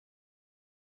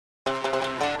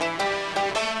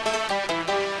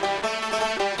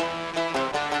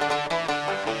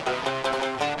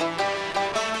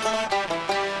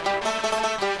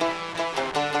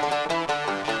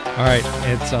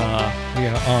It's we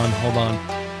are on. Hold on.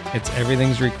 It's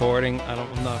everything's recording.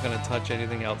 I'm not gonna touch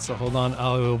anything else. So hold on.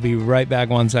 I will be right back.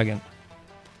 1 second.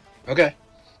 Okay.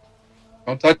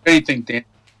 Don't touch anything, Dan.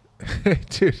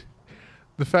 Dude,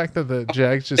 the fact that the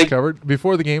Jags just covered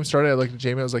before the game started, I looked at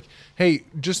Jamie. I was like, "Hey,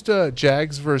 just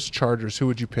Jags versus Chargers. Who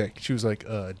would you pick?" She was like,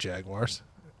 "Jaguars."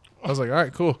 I was like, "All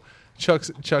right, cool." Chuck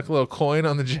a little coin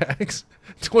on the Jags.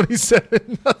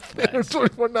 27-0 or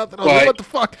 24-0. I was like, what the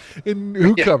fuck? And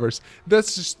who covers?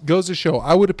 That's just goes to show.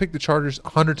 I would have picked the Chargers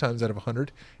 100 times out of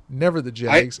 100. Never the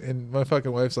Jags. And my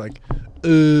fucking wife's like,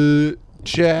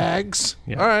 Jags.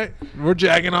 Yeah. All right, we're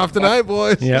jagging off tonight,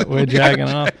 boys. Yeah, we're jagging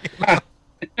off.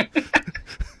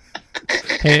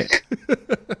 Hey,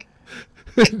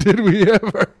 did we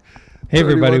ever? Hey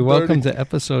everybody, welcome to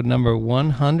episode number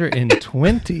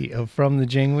 120 of From the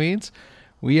Jingweeds.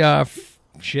 We are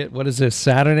what is this,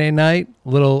 Saturday night?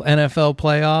 Little NFL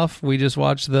playoff. We just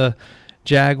watched the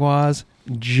Jaguars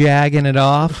jagging it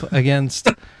off against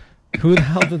who the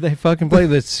hell did they fucking play?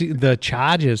 The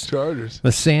Chargers.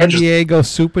 The San Diego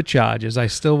Superchargers. I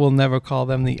still will never call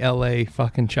them the LA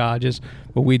fucking Chargers,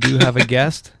 but we do have a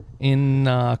guest in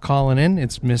calling in.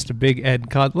 It's Mr. Big Ed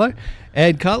Cutler.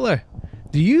 Ed Cutler.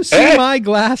 Do you see my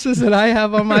glasses that I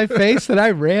have on my face that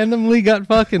I randomly got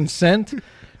fucking sent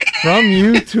from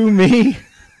you to me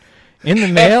in the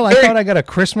mail? I thought I got a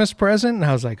Christmas present, and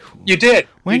I was like, "You did."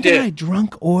 When did I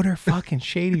drunk order fucking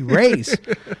Shady Rays?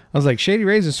 I was like, Shady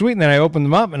Rays are sweet, and then I opened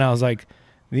them up, and I was like,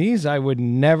 these I would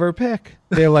never pick.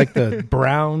 They're like the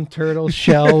brown turtle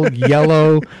shell,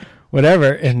 yellow,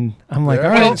 whatever, and I'm like, all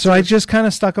right. So I just kind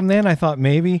of stuck them there, and I thought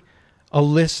maybe a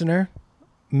listener.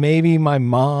 Maybe my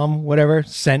mom, whatever,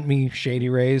 sent me Shady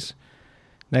Rays.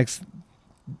 Next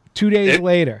 2 days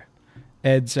later,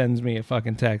 Ed sends me a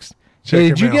fucking text. Hey,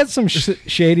 did you get some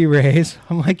Shady Rays?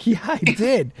 I'm like, yeah, I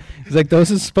did. He's like,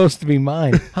 those are supposed to be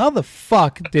mine. How the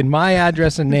fuck did my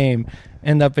address and name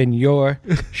end up in your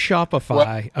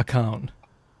Shopify account?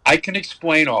 I can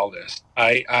explain all this.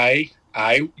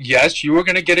 Yes, you were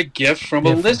going to get a gift from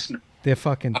a listener. They're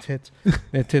fucking tits.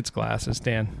 They're tits glasses,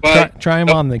 Dan. Try him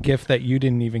on the gift that you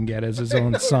didn't even get as his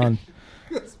own son.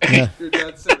 Yeah. Your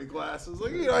dad sent me glasses.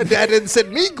 Like, my dad didn't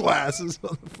send me glasses.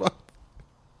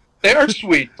 They are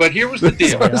sweet, but here was the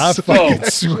deal. Fucking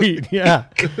sweet, yeah.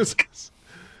 That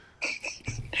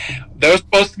was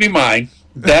supposed to be mine.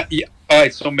 All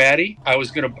right, so Maddie, I was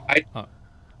going to buy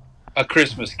a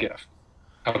Christmas gift.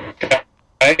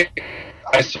 Okay.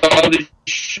 I saw the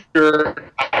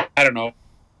shirt. I don't know.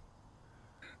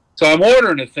 So I'm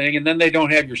ordering a thing, and then they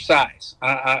don't have your size.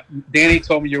 Danny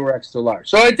told me you were extra large,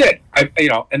 so I did.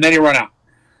 And then you run out.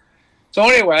 So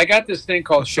anyway, I got this thing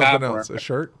called Shop Runner. A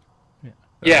shirt?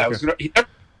 Yeah, okay. It was a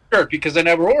shirt because I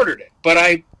never ordered it, but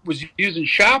I was using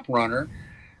Shop Runner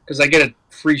because I get a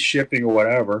free shipping or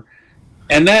whatever.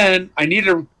 And then I needed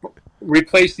to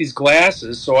replace these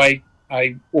glasses, so I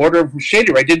ordered from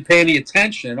Shady Ray. I didn't pay any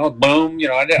attention. Oh, boom!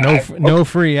 No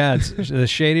free ads. The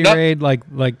Shady Raid,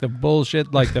 like the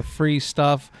bullshit, like the free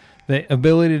stuff. The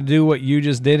ability to do what you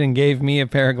just did and gave me a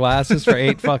pair of glasses for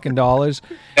 $8 fucking is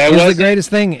the greatest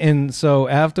thing. And so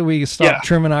after we stop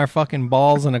trimming our fucking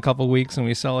balls in a couple weeks and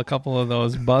we sell a couple of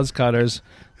those buzz cutters,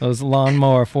 those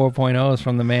lawnmower 4.0s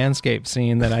from the Manscaped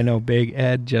scene that I know Big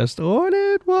Ed just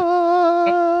ordered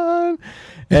one.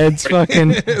 Ed's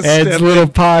little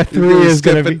par 3 is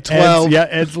going to be 12.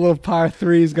 Ed's little par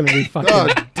 3 is going to be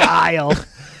fucking dialed.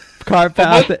 Cart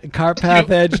path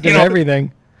edged and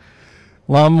everything.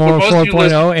 Lawnmower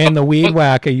 4.0 and the weed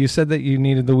whacker. You said that you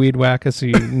needed the weed whacker so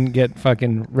you didn't get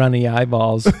fucking runny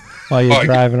eyeballs while you're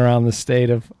driving around the state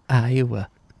of Iowa.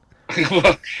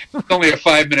 Well, it's only a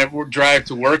 5-minute drive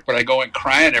to work, but I go in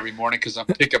crying every morning because I'm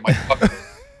picking my puppy.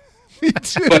 Me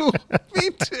too.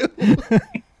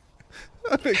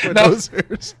 I pick my nose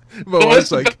hairs. My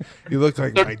wife's like, you look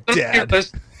like my dad.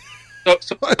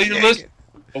 So you listen.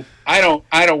 I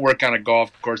don't work on a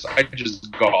golf course. I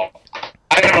just golf.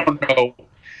 I don't know.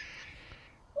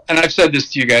 And I've said this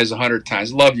to you guys 100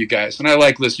 times. Love you guys. And I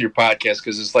like listening to your podcast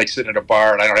because it's like sitting at a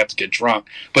bar and I don't have to get drunk.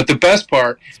 But the best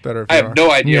part, I have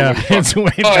no idea. Yeah, it's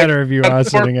way better if you are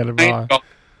sitting at a bar.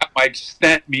 My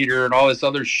stent meter and all this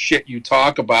other shit you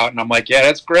talk about. And I'm like, yeah,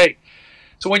 that's great.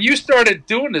 So when you started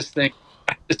doing this thing,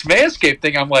 this Manscaped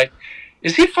thing, I'm like,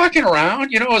 is he fucking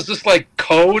around? Is this like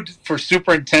code for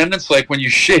superintendents? Like when you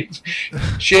shave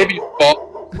your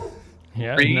ball.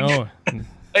 Yeah, no.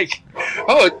 Like,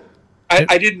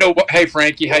 I didn't know. Hey,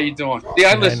 Frankie, how you doing? Yeah,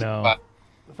 I listen.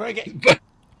 Frankie.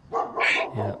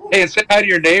 Hey, and say hi to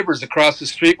your neighbors across the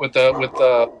street with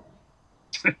the.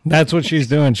 That's what she's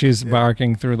doing. She's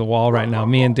barking through the wall right now.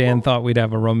 Me and Dan thought we'd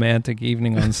have a romantic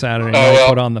evening on Saturday night.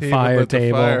 Put on the fire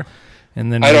table.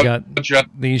 And then we got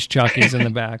these Chuckies in the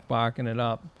back barking it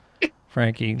up,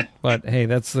 Frankie. But hey,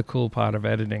 that's the cool part of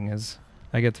editing is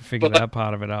I get to figure that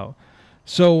part of it out.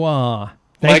 So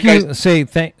thank you.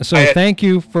 Thank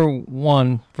you for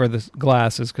the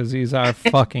glasses because these are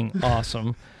fucking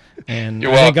awesome. And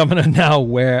I think I'm gonna now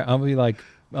I'll be like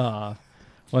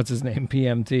what's his name?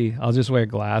 PMT. I'll just wear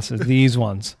glasses. These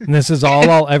ones. And this is all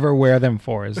I'll ever wear them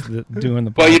for is doing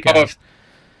the podcast. Well,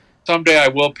 someday I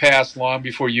will pass long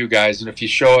before you guys, and if you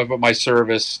show up at my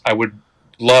service, I would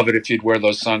love it if you'd wear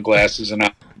those sunglasses. And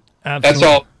that's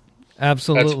all.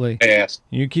 Absolutely. That's what I asked.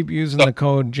 You keep using the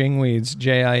code JINGWEEDS,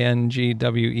 JINGWEEDS,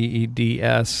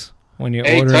 when you're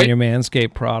ordering your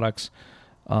Manscaped products.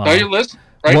 Tell your list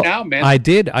now, man. I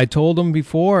did. I told them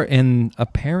before, and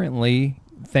apparently,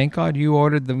 thank God you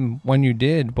ordered them when you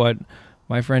did, but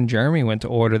my friend Jeremy went to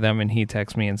order them, and he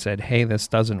texted me and said, hey, this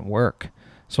doesn't work.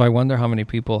 So I wonder how many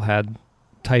people had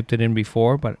typed it in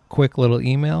before, but quick little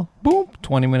email, boom,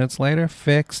 20 minutes later,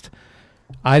 fixed.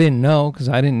 I didn't know because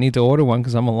I didn't need to order one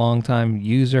because I'm a long-time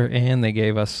user, and they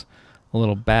gave us a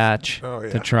little batch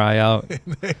to try out.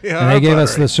 And they gave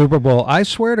us the Super Bowl. I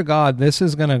swear to God, this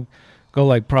is going to go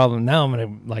like probably now I'm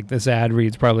going to like this ad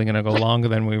read's probably going to go longer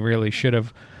than we really should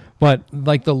have. But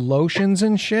like the lotions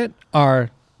and shit are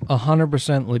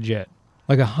 100% legit.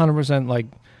 Like 100% like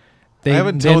I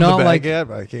haven't told the bag yet,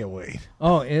 but I can't wait.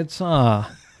 Oh, it's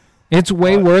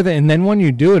way worth it. And then when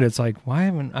you do it, it's like, why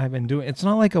haven't I been doing it? It's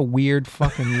not like a weird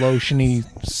fucking lotiony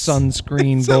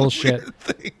sunscreen bullshit.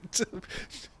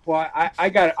 Well, I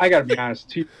got to be honest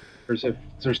too. If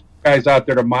there's guys out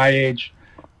there to my age,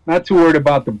 not too worried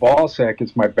about the ball sack.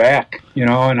 It's my back,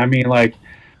 And I mean, like,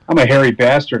 I'm a hairy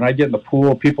bastard, and I get in the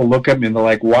pool. People look at me and they're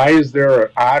like, "Why is there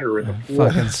an otter in the pool?"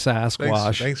 Fucking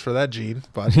Sasquatch. Thanks for that, Gene,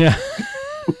 bud. Yeah.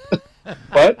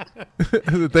 What?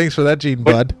 Thanks for that, Gene,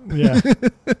 bud. Yeah.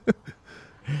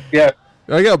 Yeah.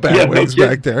 I got bat wings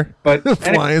back there, but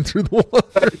flying through the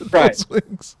water. Right.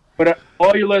 Wings. But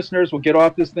all your listeners will get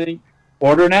off this thing.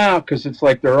 Order now because it's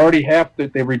like they're already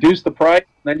they reduced the price,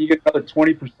 and then you get another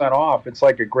 20% off. It's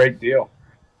like a great deal.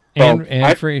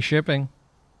 And free shipping.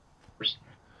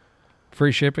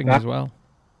 Free shipping as well.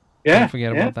 Yeah. Don't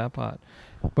forget about that part.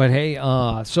 But hey,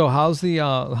 so how's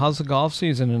the golf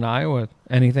season in Iowa?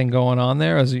 Anything going on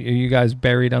there? Or are you guys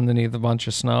buried underneath a bunch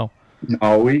of snow?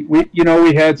 No, we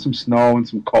had some snow and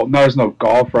some cold. No, there's no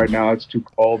golf right now. It's too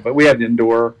cold. But we had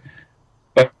indoor.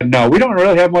 But no, we don't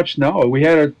really have much snow. We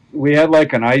had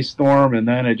like an ice storm, and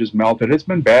then it just melted. It's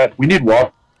been bad. We need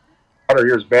water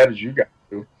here as bad as you guys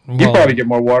do. You probably get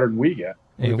more water than we get.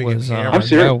 It was. I'm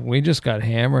serious. We just got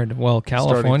hammered. Well,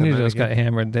 California just got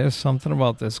hammered. There's something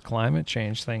about this climate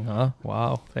change thing, huh?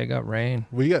 Wow, they got rain.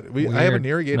 I haven't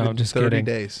irrigated in 30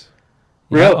 days.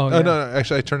 Really? Yeah, Oh, no.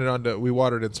 Actually, I turned it on we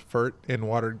watered in some fert and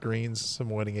watered greens, some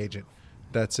winning agent.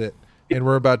 That's it. And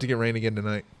we're about to get rain again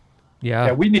tonight.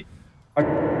 Yeah, we need.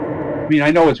 I mean,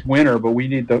 I know it's winter, but we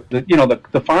need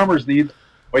the farmers need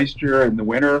moisture in the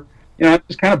winter.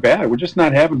 It's kind of bad. We're just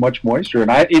not having much moisture, and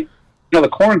the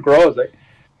corn grows.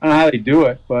 I don't know how they do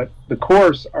it, but the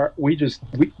course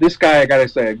this guy, I gotta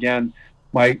say again,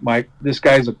 this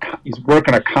guy's he's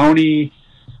working a county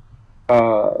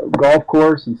golf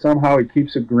course, and somehow he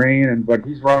keeps it green, but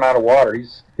he's running out of water.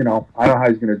 He's I don't know how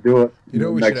he's gonna do it.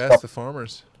 We should ask the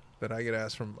farmers that I get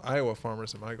asked from Iowa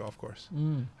farmers at my golf course.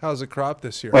 How's the crop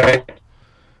this year? Right.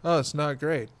 Oh, it's not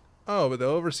great. Oh, but the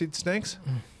overseed stinks?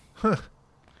 Huh.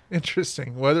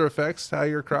 Interesting. Weather affects how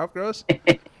your crop grows?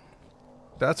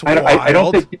 That's wild. I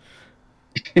don't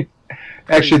think.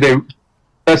 Actually, they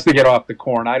best to get off the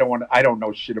corn. I don't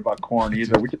know shit about corn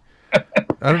either.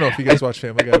 I don't know if you guys watch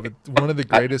Family Guy, but one of the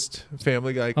greatest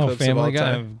Family Guy clips of all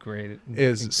time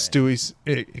is Stewie's.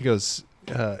 He goes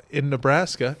in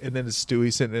Nebraska, and then it's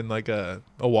Stewie sitting in like a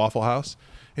Waffle House.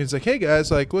 And he's like, "Hey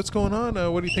guys, like, what's going on?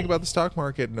 What do you think about the stock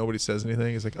market?" And nobody says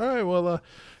anything. He's like, "All right, well,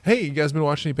 hey, you guys been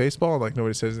watching any baseball?" And like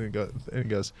nobody says anything. And he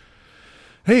goes,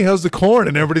 "Hey, how's the corn?"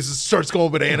 And everybody just starts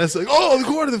going bananas. Like, "Oh, the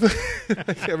corn!"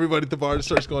 Everybody at the bar just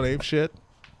starts going ape shit.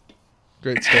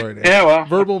 Great story, Dan. Yeah, well,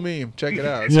 verbal meme. Check it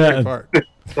out. It's a great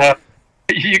part.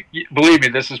 You believe me,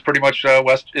 this is pretty much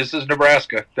this is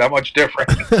Nebraska. That much different.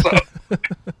 So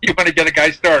you want to get a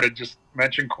guy started, just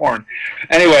mention corn.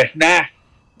 Anyway,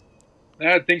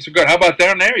 things are good. How about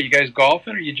down there? You guys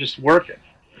golfing or you just working?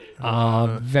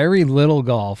 Very little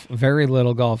golf. Very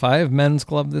little golf. I have men's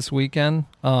club this weekend,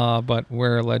 but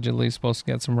we're allegedly supposed to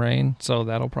get some rain, so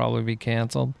that'll probably be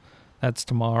canceled. That's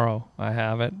tomorrow. I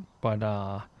have it, but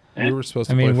we were supposed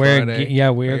to play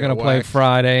Friday. We were going to play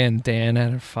Friday, and Dan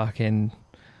had fucking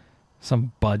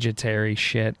some budgetary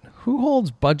shit. Who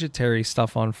holds budgetary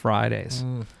stuff on Fridays?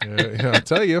 I'll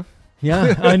tell you.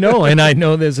 Yeah, I know, and I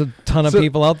know there's a ton of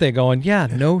people out there going, "Yeah,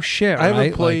 no shit." I haven't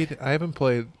right? played. I haven't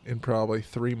played in probably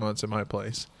 3 months at my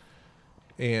place,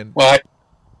 and Well,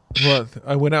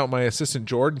 I went out. My assistant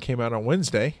Jordan came out on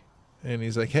Wednesday, and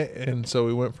he's like, "Hey," and so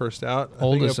we went first out. I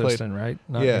Old think I played- assistant, right?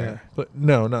 Not yeah, here. but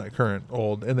no, not current,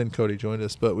 old. And then Cody joined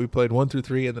us, but we played 1 through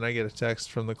 3, and then I get a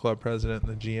text from the club president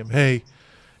and the GM, "Hey,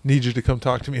 need you to come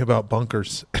talk to me about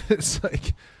bunkers." It's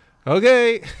like,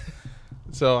 okay,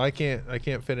 so I can't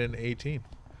fit in 18.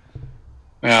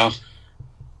 yeah.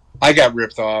 I got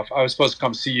ripped off. I was supposed to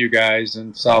come see you guys,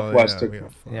 and Southwest took.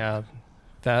 Yeah,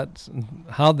 that's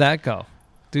how'd that go?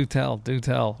 Do tell.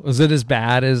 Was it as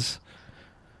bad as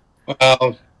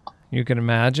Well, you can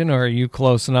imagine, or are you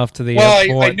close enough to the Well, I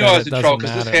airport knew that I was it in doesn't trouble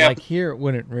 'cause this matter? happened- Like here, it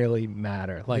wouldn't really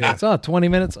matter. Like Yeah. it's 20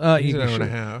 minutes. He's You an can hour and a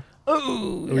shoot. half.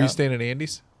 Oh, Were you staying at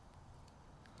Andy's?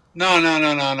 no.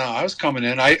 I was coming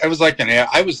in. I was like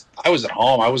I was at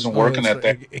home. I wasn't working that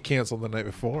day. It canceled the night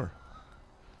before.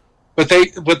 But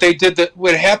they did that.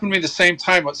 What happened to me the same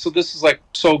time. So this is like,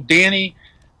 so Danny,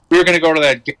 we were going to go to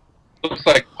that game. It looks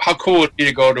like, how cool would it be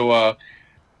to go to a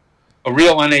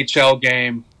real NHL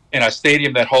game in a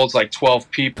stadium that holds like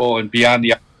 12 people, and beyond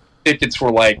the tickets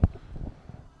were like,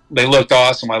 they looked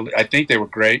awesome. I think they were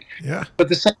great. Yeah. But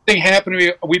the same thing happened to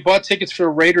me. We bought tickets for a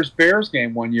Raiders-Bears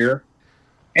game one year,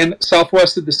 and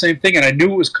Southwest did the same thing, and I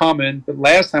knew it was coming, but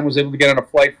last time I was able to get on a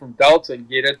flight from Delta and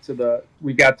get it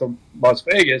we got to Las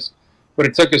Vegas, but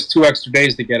it took us 2 extra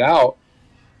days to get out.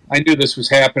 I knew this was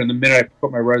happening the minute I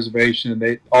put my reservation,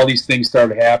 and all these things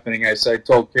started happening. I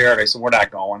told Karen, I said, we're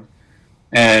not going.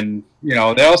 And, they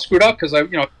all screwed up because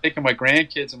taking my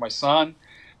grandkids and my son,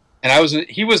 and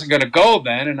he wasn't going to go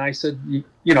then, and I said, then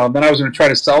I was going to try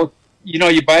to sell it.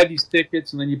 You buy these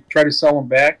tickets, and then you try to sell them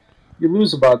back. You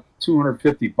lose about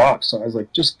 $250. So I was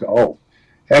like, just go.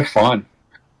 Have fun.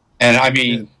 And, I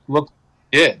mean, look,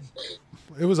 it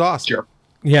was awesome. Sure.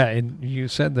 Yeah, and you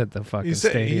said that the fucking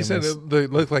stadium. He said they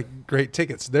looked like great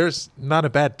tickets. There's not a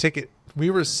bad ticket.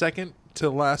 We were second to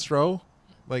last row,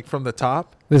 like from the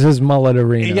top. This is Mullet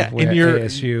Arena, Yeah, where and you're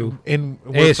ASU,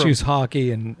 we're ASU's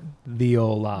hockey and the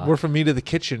Ola. We're from me to the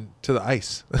kitchen to the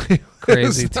ice.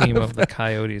 Crazy team of the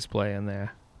Coyotes playing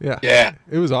there. Yeah,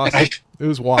 it was awesome. It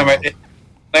was wild.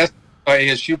 Last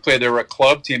ASU played, they were a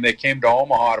club team. They came to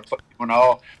Omaha to play,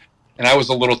 and I was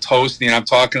a little toasty, and I'm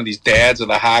talking to these dads of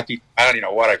the hockey. I don't even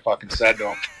know what I fucking said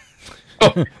to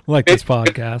them. Like this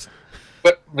podcast.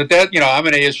 But that, I'm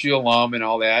an ASU alum and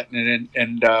all that,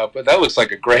 but that looks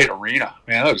like a great arena,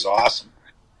 man. That looks awesome.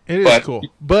 It is cool,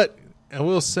 but I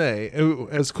will say,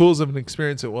 as cool as of an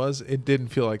experience it was, it didn't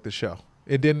feel like the show.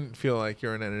 It didn't feel like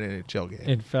you're in an NHL game.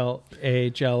 It felt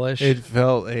AHL-ish. It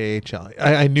felt AHL.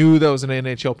 I knew that was an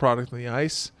NHL product on the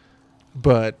ice,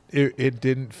 but it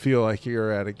didn't feel like you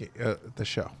were at the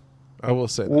show. I will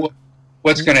say that.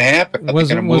 What's going to happen?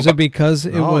 Was it because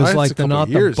it was like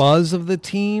the buzz of the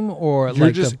team, or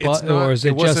or is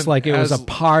it just like it was a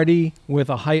party with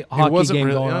a hockey game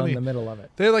going on in the middle of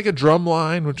it? They had like a drum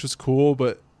line, which was cool,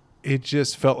 but it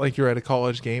just felt like you're at a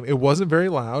college game. It wasn't very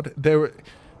loud. They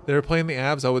were playing the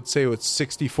Avs. I would say it was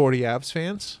 60-40 Avs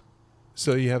fans,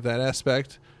 so you have that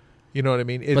aspect. You know what I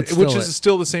mean? Which is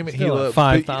still the same at Gila.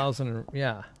 5,000.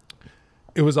 Yeah,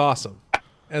 it was awesome.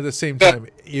 At the same time,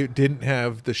 you didn't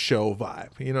have the show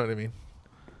vibe. You know what I mean?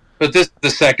 But this is the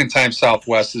second time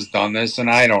Southwest has done this, and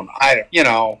I don't.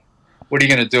 What are you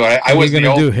going to do? I was going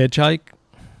to do hitchhike.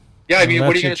 Yeah, I mean,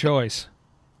 what are you going to choice?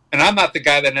 And I'm not the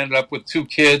guy that ended up with 2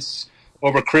 kids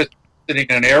over Christmas sitting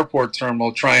in an airport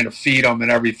terminal trying to feed them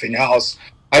and everything else.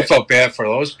 I felt bad for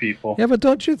those people. Yeah, but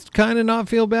don't you kind of not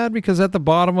feel bad? Because at the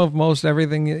bottom of most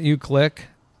everything that you click,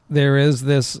 there is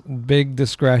this big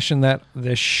discretion that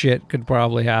this shit could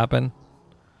probably happen.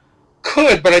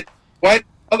 Could, but why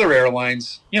other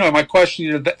airlines? My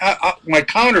question, my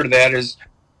counter to that is,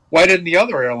 why didn't the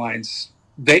other airlines?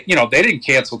 They didn't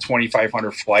cancel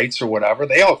 2,500 flights or whatever.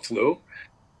 They all flew.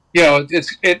 I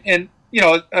mean,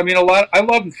 I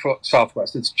love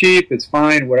Southwest. It's cheap, it's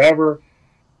fine, whatever.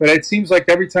 But it seems like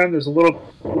every time there's a little,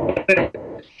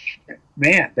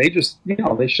 man, they just,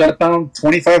 they shut down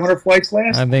 2,500 flights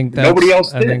last. I think nobody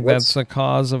else did. I think that's the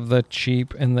cause of the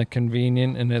cheap and the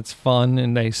convenient, and it's fun,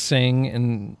 and they sing,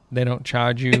 and they don't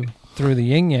charge you through the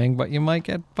yin yang, but you might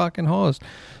get fucking hosed.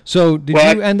 So did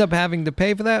you end up having to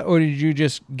pay for that, or did you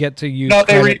just get to use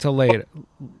credit to later?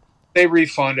 They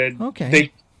refunded.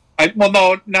 Okay.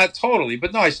 No, not totally,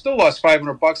 but no, I still lost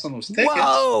 $500 on those tickets.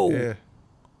 Whoa!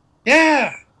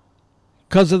 Yeah.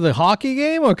 Because of the hockey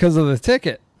game or because of the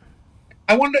ticket?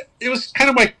 I wonder. It was kind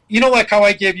of like like how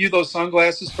I gave you those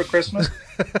sunglasses for Christmas.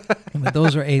 But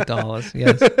those are $8.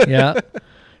 Yes. Yeah.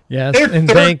 Yes. They're and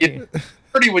thank you.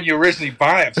 pretty when you originally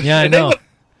buy them. Yeah, I know.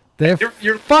 They're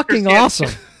you're fucking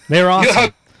awesome. They're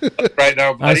awesome. Right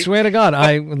now, buddy. I swear to God,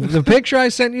 the picture I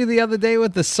sent you the other day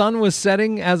with the sun was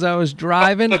setting as I was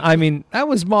driving. I mean, that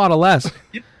was Model S.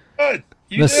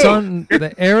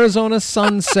 The Arizona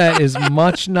sunset is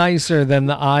much nicer than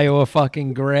the Iowa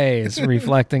fucking grays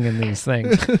reflecting in these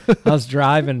things. I was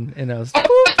driving and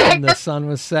the sun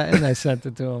was setting. I sent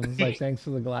it to him. I was like, "Thanks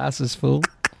for the glasses, fool."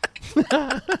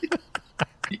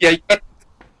 Yeah.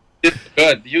 It's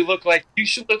good. You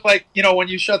should look like, when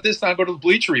you shut this down, go to the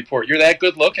Bleacher Report. You're that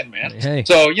good looking, man. Hey.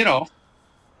 So, you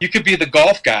could be the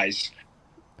golf guys.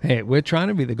 Hey, we're trying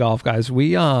to be the golf guys.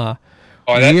 We have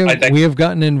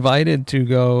gotten invited to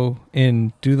go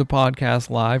and do the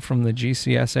podcast live from the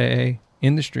GCSAA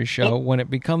industry show when it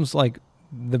becomes like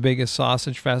the biggest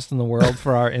sausage fest in the world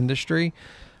for our industry.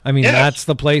 I mean, That's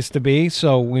the place to be.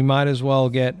 So we might as well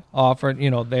get offered,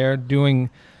 they're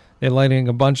lighting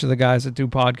a bunch of the guys that do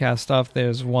podcast stuff.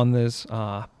 There's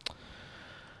I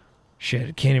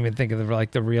can't even think of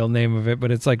the real name of it,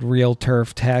 but it's like Real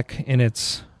Turf Tech, and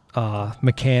it's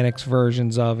mechanics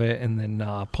versions of it. And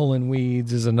then Pulling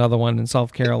Weeds is another one in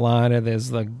South Carolina.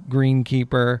 There's the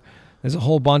Greenkeeper. There's a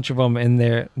whole bunch of them, and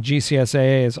their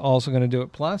GCSAA is also going to do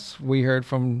it. Plus, we heard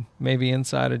from maybe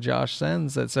insider Josh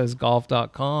Sens that says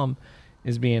golf.com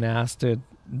is being asked to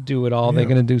do it all. Yeah. They're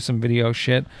going to do some video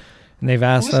shit. And they've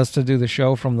asked us to do the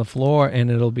show from the floor,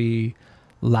 and it'll be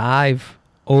live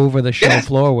over the show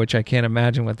floor, which I can't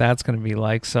imagine what that's going to be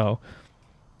like. So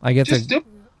I get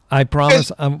I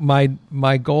promise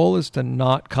my goal is to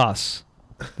not cuss.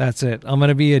 That's it. I'm going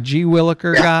to be a G.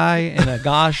 Williker guy and a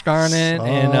gosh darn it,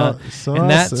 and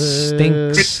that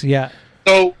stinks. Yeah.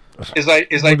 So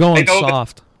we're going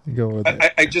soft. You go with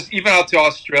it. I just, even out to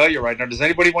Australia right now. Does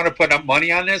anybody want to put up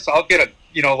money on this? I'll get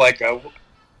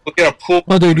we'll get a pool.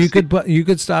 Well, dude, you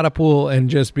could start a pool and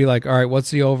just be like, all right, what's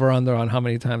the over under on how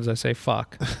many times I say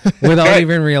fuck without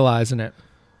even realizing it.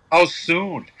 How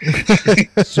soon?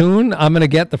 Soon, I'm going to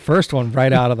get the first one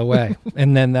right out of the way,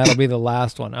 and then that'll be the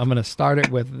last one. I'm going to start it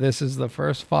with, this is the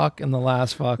first fuck and the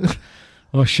last fuck.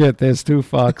 Oh, shit, there's 2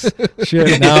 fucks.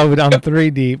 Shit, now I'm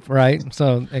 3 deep, right?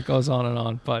 So it goes on and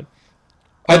on. But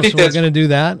I think we're going to do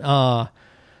that.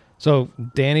 So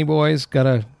Danny Boy's got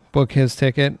to book his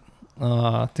ticket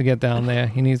to get down there.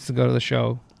 He needs to go to the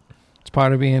show. It's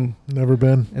part of being... Never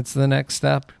been. It's the next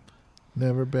step.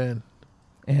 Never been.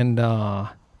 And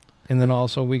then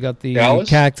also we got the Dallas?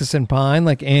 Cactus and Pine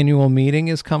annual meeting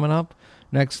is coming up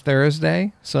next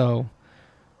Thursday. So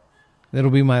it'll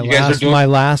be my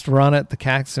last run at the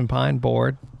Cactus and Pine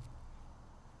board.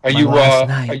 We have you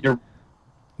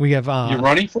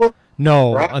running for it?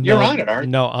 No, you're on it, aren't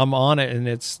you? No, I'm on it, and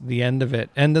it's the end of it.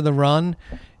 End of the run,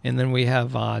 and then we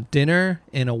have dinner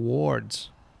and awards.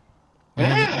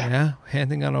 Yeah,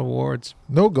 handing out awards.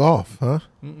 No golf, huh?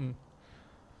 Mm-mm.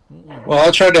 Well,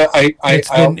 I'll try to.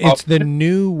 It's the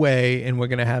new way, and we're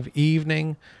going to have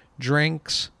evening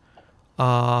drinks,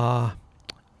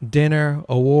 dinner,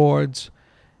 awards,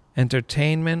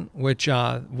 entertainment. Which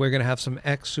we're going to have some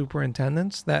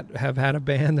ex-superintendents that have had a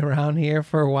band around here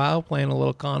for a while, playing a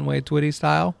little Conway Twitty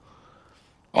style.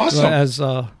 Awesome.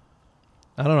 So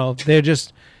I don't know. They're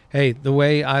just, hey, the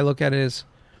way I look at it is,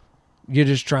 you're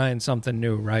just trying something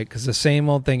new, right? Because the same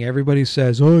old thing, everybody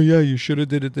says, oh, yeah, you should have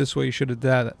did it this way. You should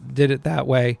have did it that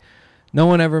way. No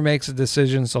one ever makes a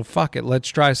decision, so fuck it. Let's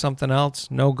try something else.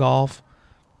 No golf,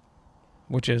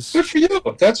 which is... Good for you.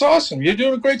 That's awesome. You're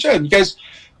doing a great job. You guys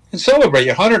can celebrate.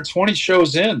 You're 120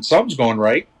 shows in. Something's going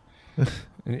right.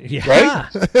 Yeah. Right?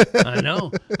 I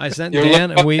know. I sent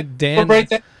Dan...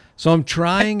 So I'm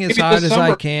trying as hard as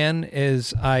I can.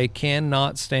 I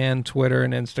cannot stand Twitter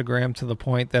and Instagram to the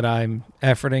point that I'm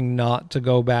efforting not to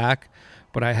go back.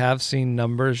 But I have seen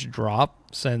numbers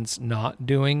drop since not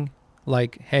doing,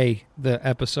 hey, the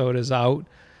episode is out.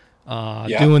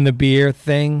 Doing the beer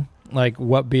thing,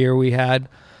 what beer we had.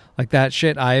 That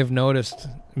shit I have noticed.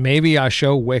 Maybe our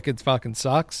show Wicked fucking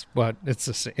sucks, but it's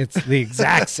the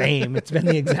exact same. It's been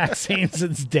the exact same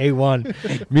since day one.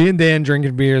 Me and Dan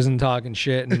drinking beers and talking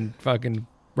shit and fucking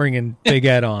bringing Big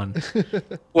Ed on.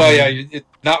 Well, yeah,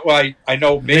 not why I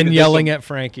know. Maybe and yelling at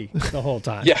Frankie the whole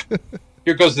time. Yeah,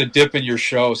 here goes the dip in your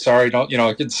show. Sorry,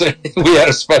 I can say we had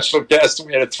a special guest and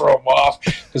we had to throw him off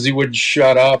because he wouldn't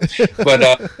shut up.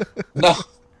 But no,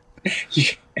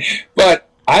 but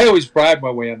I always bribe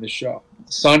my way on the show.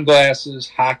 Sunglasses,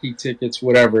 hockey tickets,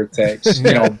 whatever it takes.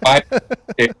 Buy.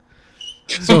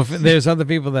 So if there's other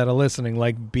people that are listening,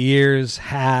 like beers,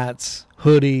 hats,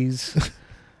 hoodies,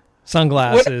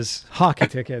 sunglasses, hockey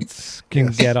tickets can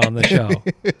get on the show.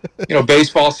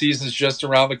 Baseball season's just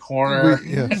around the corner.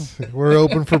 We're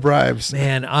open for bribes.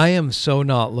 Man, I am so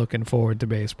not looking forward to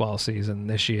baseball season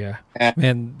this year.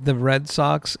 Man, the Red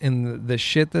Sox and the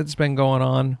shit that's been going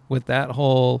on with that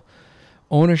whole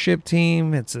ownership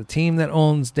team. It's a team that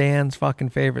owns Dan's fucking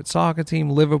favorite soccer team,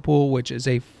 Liverpool, which is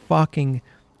a fucking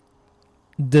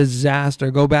disaster.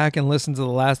 Go back and listen to the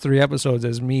last 3 episodes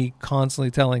as me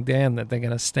constantly telling Dan that they're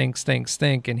going to stink.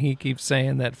 And he keeps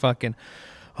saying that fucking,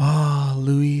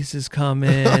 Luis is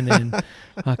coming and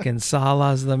fucking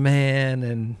Salah's the man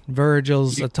and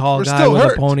Virgil's a tall guy with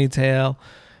a ponytail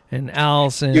and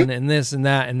Allison and this and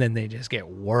that. And then they just get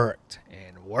worked.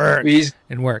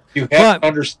 You have to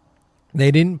understand. They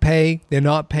didn't pay. They're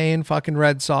not paying fucking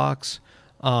Red Sox.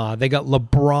 They got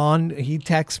LeBron. He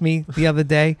texted me the other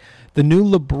day. The new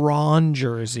LeBron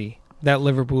jersey that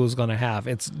Liverpool is going to have.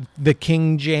 It's the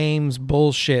King James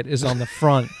bullshit is on the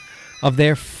front of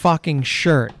their fucking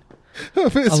shirt.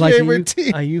 Of his favorite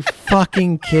team. Are you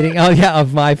fucking kidding? Oh, yeah,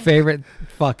 of my favorite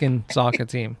fucking soccer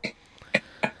team.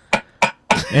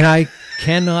 And I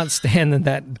cannot stand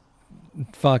that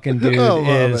fucking dude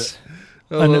is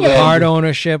part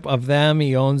ownership of them.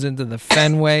 He owns into the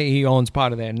Fenway. He owns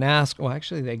part of their NASCAR. Well,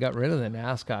 actually, they got rid of the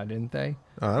NASCAR, didn't they?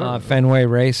 Fenway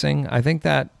Racing. I think.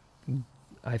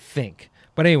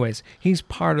 But anyways, he's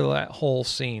part of that whole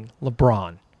scene.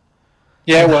 LeBron.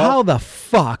 Yeah, and how the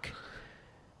fuck?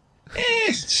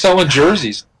 Selling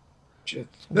jerseys.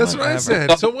 That's what I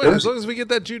said. So what? As long as we get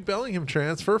that Jude Bellingham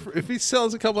transfer, if he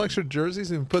sells a couple extra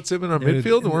jerseys and puts him in our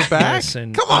midfield and we're back,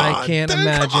 listen, come on, I can't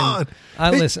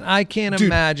imagine. I can't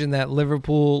imagine that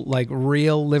Liverpool, like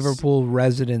real Liverpool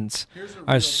residents,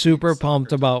 are super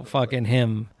pumped about fucking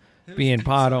him being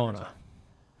part owner.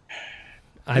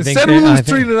 Instead we lose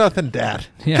 3-0, Dad.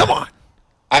 Yeah. Come on.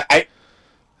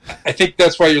 I think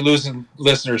that's why you're losing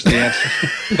listeners. The answer.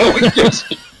 No one gives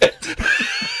a shit.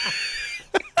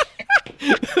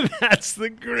 That's the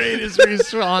greatest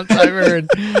response I've heard.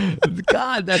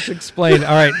 God, that's explained.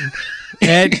 All right,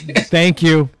 Ed, thank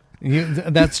you.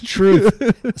 That's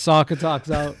truth. Soccer talks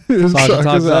out. Soccer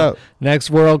talks out. Next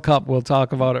World Cup, we'll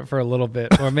talk about it for a little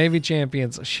bit, or maybe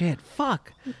Champions. Shit,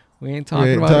 fuck. We ain't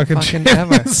talking about it fucking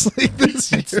ever.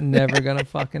 It's never gonna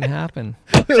fucking happen.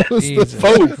 Jesus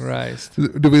Christ.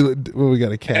 We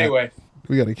got a cat. Anyway,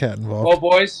 we got a cat involved. Well,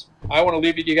 boys, I want to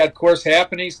leave it. You got course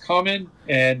happenings coming,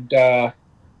 and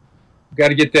got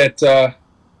to get that.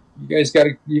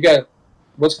 You got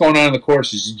what's going on in the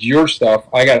course is your stuff.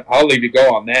 I'll leave you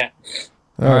go on that.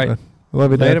 All right.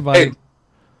 Love you, later, buddy.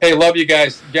 Hey, love you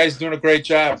guys. You guys doing a great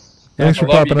job. Thanks for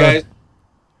popping up.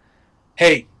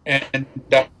 Hey, and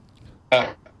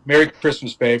Merry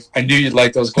Christmas, babe. I knew you'd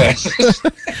like those glasses.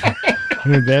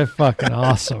 Dude, they're fucking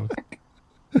awesome.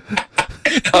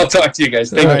 I'll talk to you guys.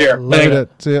 Take care. Later.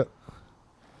 See ya.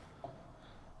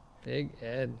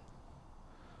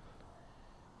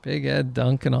 Big Ed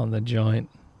dunking on the joint.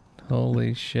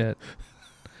 Holy shit.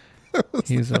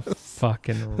 He's a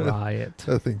fucking riot.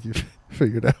 I think you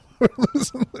figured out we're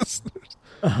losing listeners.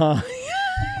 I'm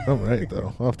right,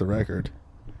 though. Off the record.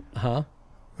 Huh?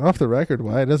 Off the record,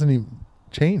 why? It doesn't even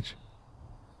change.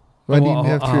 Why do you even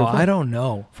have 3 or 4? I don't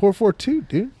know. 442,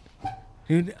 dude.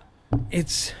 Dude,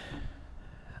 it's...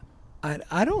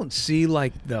 I don't see,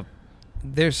 like,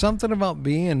 there's something about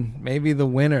being maybe the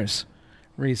winners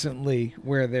recently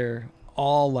where they're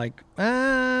all like,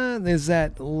 there's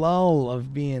that lull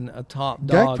of being a top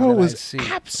dog. Gakpo was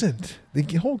absent the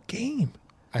whole game.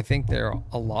 I think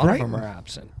a lot of them are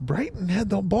absent. Brighton had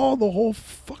the ball the whole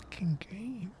fucking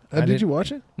game. Did you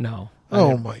watch it? No.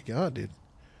 Oh my god, dude!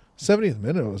 70th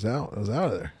minute, it was out. I was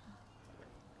out of there.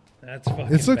 That's fucking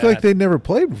It looked bad. like they'd never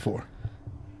played before.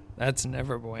 That's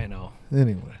never bueno.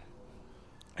 Anyway.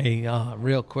 Hey,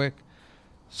 real quick.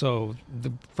 So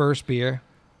the first beer,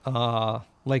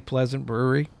 Lake Pleasant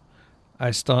Brewery.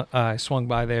 I swung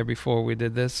by there before we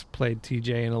did this. Played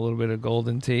TJ in a little bit of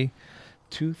Golden Tea.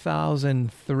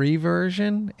 2003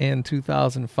 version and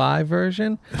 2005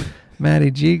 version.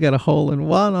 Matty G got a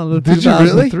hole-in-one on the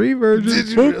 2003 version. Did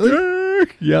you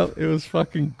really? Yep, it was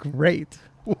fucking great.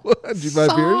 What? Did you buy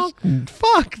beers?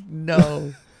 Fuck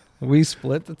no. We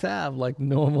split the tab like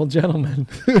normal gentlemen.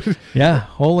 Yeah,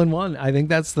 hole-in-one. I think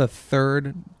that's the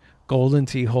third Golden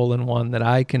Tea hole-in-one that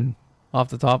I can, off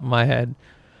the top of my head,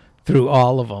 through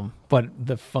all of them. But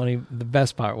the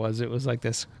best part was it was like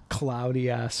this cloudy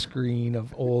ass screen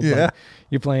of old. Yeah, like,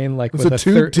 you're playing like it's with a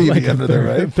tube TV like under there,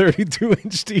 right?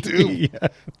 32-inch TV. Yeah,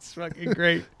 it's fucking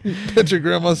great. Bet your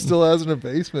grandma still has in her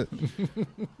basement.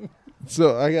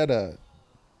 So I got a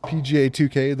PGA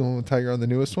 2K, the one with Tiger on the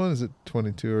newest one. Is it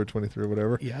 22 or 23 or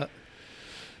whatever? Yeah.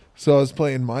 So I was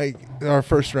playing Mike in our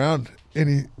first round,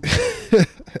 and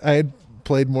I had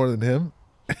played more than him.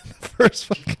 And the first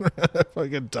fucking round, I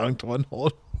fucking dunked one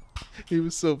hole. He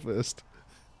was so pissed.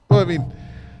 Well, I mean,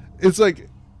 it's like,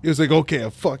 he was like, okay,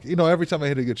 fuck. Every time I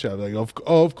hit a good shot, I'm like,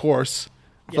 of course.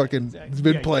 Fucking, exactly. he's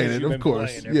been playing it, of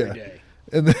course. Yeah. Day.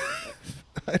 And then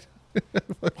I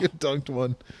fucking dunked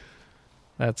one.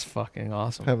 That's fucking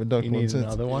awesome. Haven't dunked you one need since.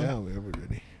 another one? Yeah, we have it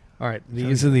ready. All right,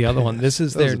 these are the other one. This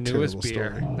is That was their a newest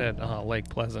terrible beer story. that Lake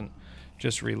Pleasant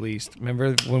just released.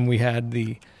 Remember when we had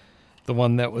the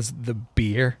one that was the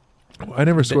beer? I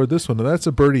never scored this one. That's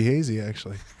a Birdie Hazy,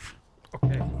 actually.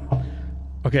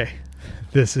 Okay.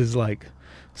 This is like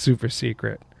super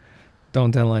secret.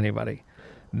 Don't tell anybody.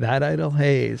 That Idle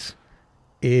Haze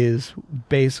is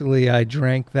basically, I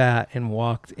drank that and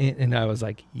walked in and I was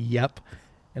like, yep.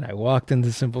 And I walked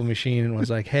into Simple Machine and was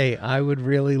like, hey, I would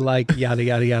really like yada,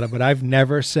 yada, yada. But I've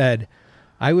never said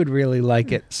I would really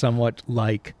like it somewhat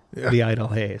like the Idle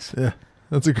Haze. Yeah.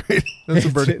 That's a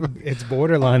Birdie. It's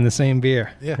borderline the same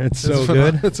beer. Yeah. It's so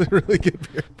good. It's a really good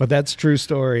beer. But that's true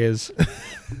story is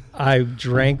I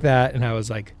drank that and I was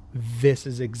like, this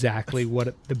is exactly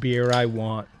what the beer I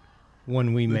want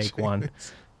when we make one.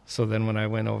 So then when I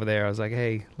went over there, I was like,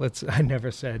 hey, I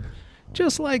never said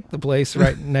just like the place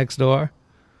right next door.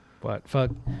 But fuck,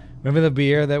 remember the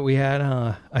beer that we had?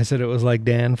 I said it was like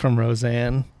Dan from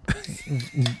Roseanne.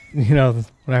 When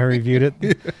I reviewed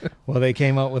it. Well, they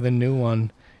came out with a new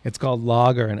one. It's called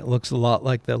Lager, and it looks a lot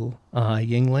like the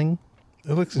Yingling.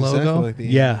 It looks logo. exactly like the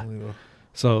Yeah.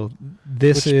 So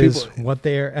this Which is people- what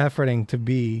they're efforting to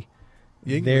be.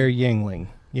 Yingling. Their Yingling.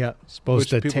 Yeah,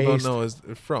 supposed Which to people taste don't know is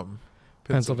from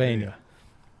Pennsylvania.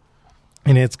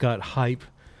 And it's got hype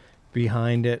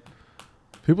behind it.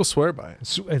 People swear by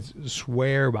it.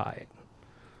 Swear by it.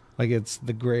 Like it's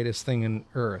the greatest thing in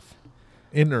Earth.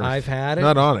 In Earth. I've had it.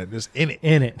 Not on it, just in it.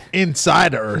 In it.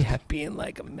 Inside of Earth. Yeah, being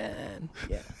like a man.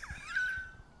 Yeah.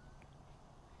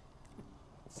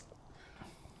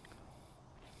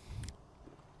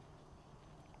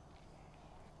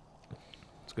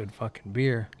 It's good fucking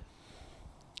beer.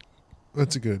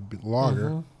 That's a good lager.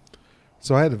 Mhm.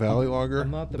 So I had the Valley Lager,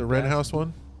 I'm not the the Red best. House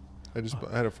one. I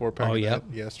had a 4-pack Oh, of yep.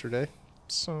 that yesterday.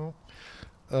 So,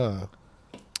 I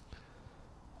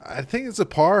think it's a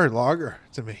par lager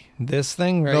to me. This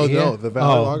thing right here. No, the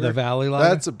Valley Lager. The Valley Lager.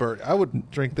 That's a bird. I would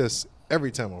drink this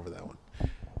every time over that one.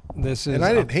 This is. And I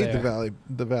didn't up hate there.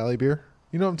 the Valley beer.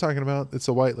 You know what I'm talking about? It's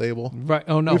a white label. Right.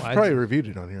 Oh no, We've probably reviewed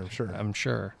it on here. I'm sure. I'm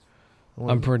sure. I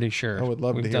would- I'm pretty sure. I would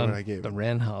love We've to hear done what I gave the it.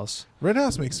 Wren House. Red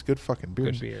House makes good fucking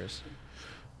beers. Good beers.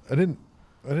 I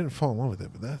didn't fall in love with it,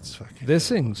 but that's fucking. This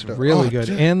thing's Oh, really good.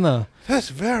 dude. And the That's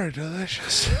very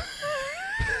delicious.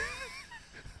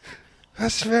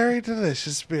 That's very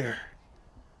delicious beer.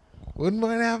 Wouldn't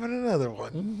mind having another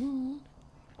one.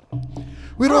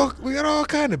 We got all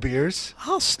kind of beers.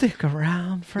 I'll stick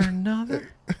around for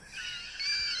another.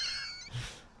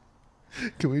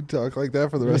 Can we talk like that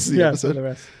for the rest of the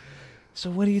episode? So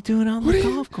what are you doing on What the are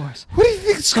you- golf course? What do you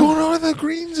think's going on in the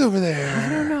greens over there? I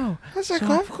don't know. What's that So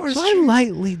golf course? So I tree?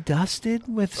 lightly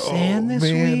dusted with sand this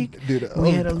man, week. dude,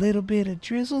 We had a little bit of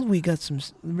drizzle. We got some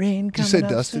rain you coming say up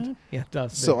dusted? soon. Yeah,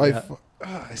 dusted. So yeah.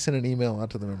 I sent an email out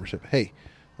to the membership. Hey,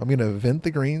 I'm gonna vent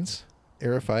the greens,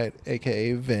 aerify it,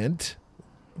 aka vent,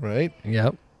 right?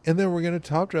 Yep. And then we're gonna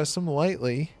top dress them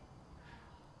lightly.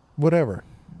 Whatever.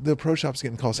 The pro shop's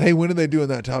getting calls. Hey, when are they doing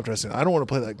that top dressing? I don't want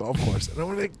to play that golf course. And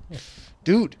I'm like,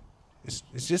 dude, it's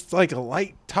just like a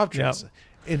light top dress,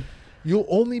 and you'll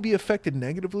only be affected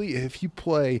negatively if you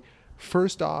play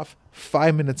first off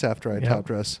 5 minutes after I top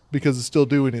dress because it's still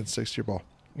dewy and it sticks to your ball.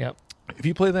 Yep. If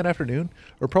you play that afternoon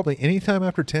or probably any time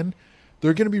after 10,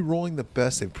 they're going to be rolling the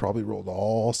best they've probably rolled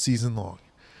all season long.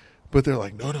 But they're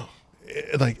like, no,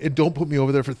 don't put me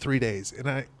over there for 3 days.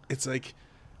 And it's like,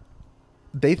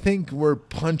 they think we're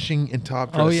punching and top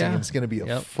dressing. Oh, yeah. And it's going to be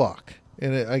a fuck.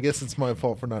 And I guess it's my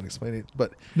fault for not explaining it.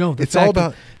 But No, it's all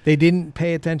about. they didn't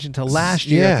pay attention to last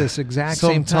year at this exact So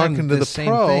same I'm time. talking to the this same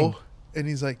pro, thing. and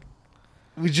he's like,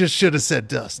 we just should have said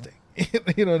dusting.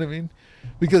 You know what I mean?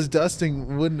 Because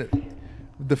dusting wouldn't.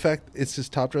 The fact it's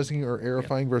just top dressing or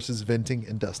aerifying versus venting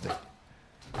and dusting.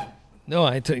 No,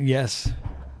 yes,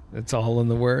 it's all in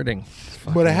the wording.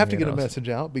 But I have to Fucking get a weirdos. message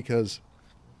out because,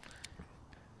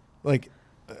 like,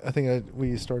 I think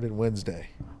we started Wednesday,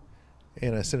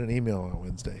 and I sent an email on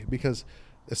Wednesday because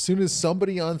as soon as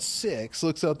somebody on 6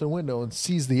 looks out the window and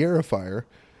sees the aerifier,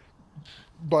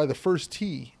 by the first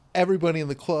tee, everybody in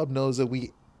the club knows that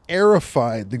we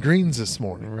aerified the greens this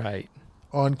morning Right.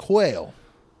 on quail.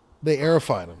 They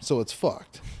aerified them, so it's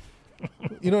fucked.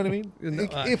 You know what I mean? No,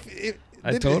 if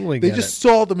I they, totally they get just it.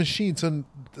 saw the machine, so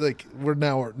like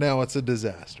now it's a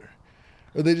disaster,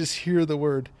 or they just hear the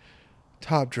word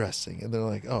top dressing and they're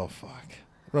like, oh fuck,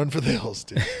 run for the hills,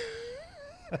 dude.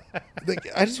 Like,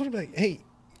 I just want to be like, hey,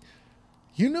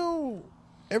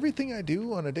 everything I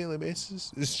do on a daily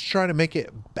basis is trying to make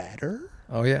it better.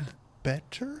 Oh yeah.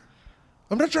 Better.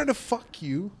 I'm not trying to fuck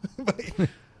you.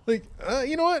 Like,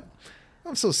 you know what?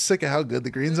 I'm so sick of how good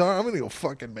the greens are. I'm gonna go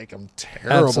fucking make them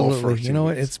terrible. Absolutely. For you know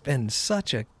what? weeks. It's been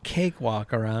such a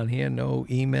cakewalk around here. No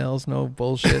emails, no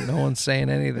bullshit. No one's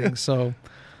saying anything. So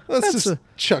Let's that's just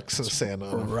chuck some sand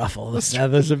on it. ruffle the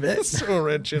feathers a bit. Let's throw a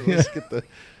wrench in. Let's get the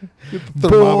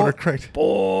thermometer cranked.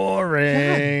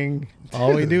 Boring.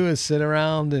 All we do is sit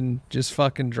around and just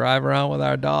fucking drive around with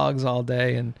our dogs all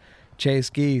day and chase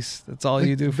geese. That's all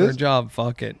you do for a job.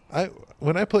 Fuck it.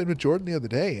 When I played with Jordan the other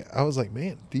day, I was like,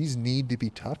 man, these need to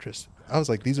be top dressed. I was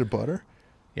like, these are butter.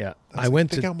 Yeah. I went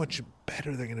think how much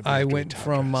better they're going to be. I went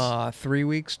from 3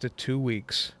 weeks to 2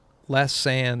 weeks. Less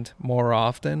sand more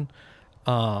often.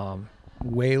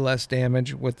 Way less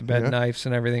damage with the bed knives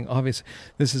and everything. Obviously,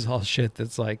 this is all shit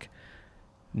that's like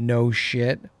no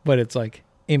shit, but it's like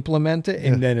implement it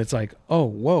and then it's like, oh,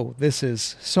 whoa, this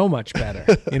is so much better.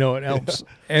 It helps.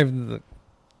 The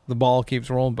ball keeps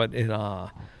rolling, but it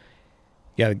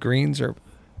the greens are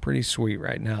pretty sweet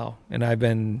right now. And I've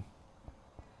been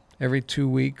every 2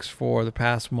 weeks for the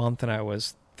past month, and I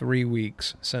was 3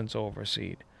 weeks since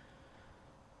overseed.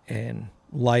 And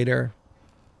lighter,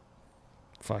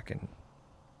 fucking,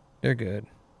 they're good.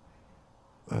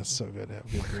 That's so good to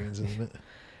have good greens, isn't it?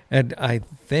 And I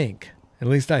think, at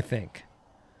least I think,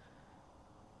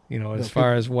 as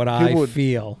far as what I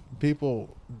feel.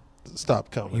 People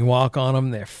stop coming. You walk on them,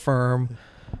 they're firm.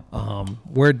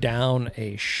 We're down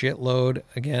a shitload.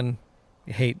 Again,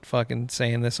 I hate fucking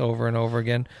saying this over and over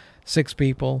again. 6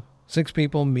 people,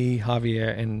 me,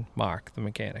 Javier, and Mark, the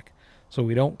mechanic. So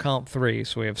we don't count 3,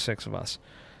 so we have 6 of us.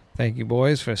 Thank you,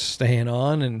 boys, for staying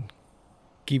on and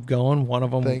keep going. One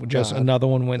of them, another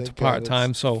one went to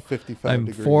part-time. So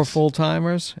I'm 4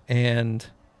 full-timers and,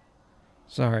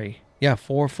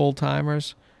 4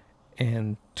 full-timers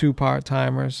and 2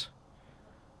 part-timers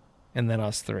and then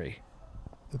us 3.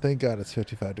 Thank God it's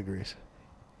 55 degrees.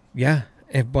 Yeah,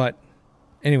 but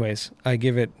anyways, I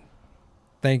give it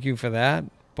thank you for that,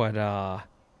 but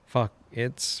fuck,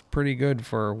 it's pretty good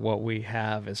for what we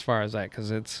have as far as that,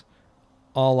 because it's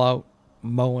all out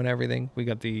mowing everything. We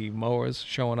got the mowers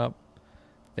showing up.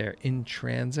 They're in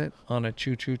transit on a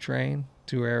choo-choo train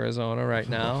to Arizona right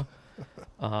now.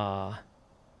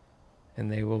 And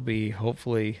they will be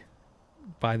hopefully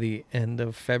by the end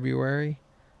of February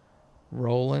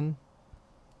rolling.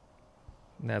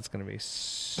 And that's going to be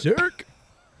sick.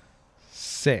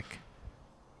 Sick.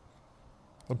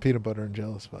 I'm peanut butter and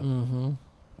jealous about it. Mm-hmm.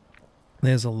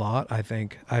 There's a lot, I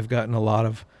think. I've gotten a lot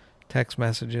of text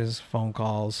messages, phone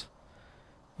calls,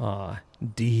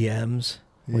 DMs,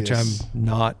 which I'm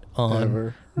not on.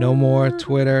 Ever. No more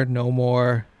Twitter, no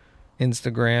more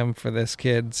Instagram for this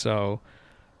kid. So,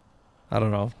 I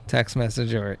don't know, text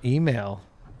message or email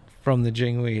from the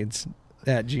Jingweeds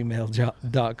at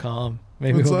gmail.com.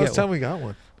 Maybe When's we'll the get last time we got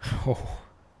one? Oh,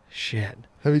 shit.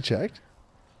 Have you checked?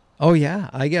 Oh,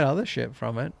 yeah. I get other shit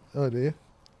from it. Oh, do you?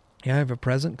 Yeah, I have a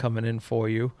present coming in for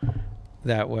you.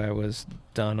 That way I was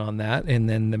done on that. And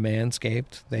then the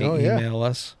Manscaped, they email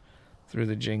us through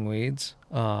the Jingweeds.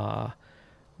 The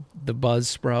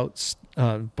Buzzsprout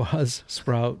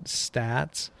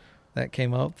stats that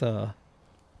came out, the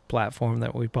platform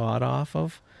that we bought off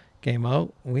of, came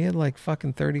out. We had like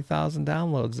fucking 30,000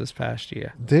 downloads this past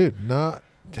year. Dude, not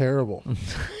terrible.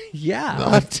 Yeah.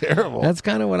 Not terrible. That's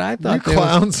kind of what I thought. You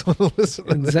clowns want to listen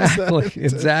to this.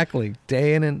 Exactly.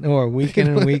 Day in and or week in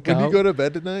and week out. When you go to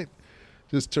bed tonight,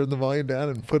 just turn the volume down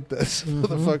and put this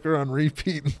motherfucker on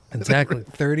repeat. Exactly.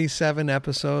 37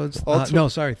 episodes.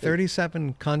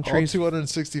 37 countries. All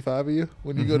 265 of you,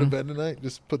 when you go to bed tonight,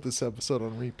 just put this episode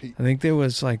on repeat. I think there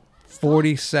was like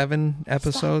 47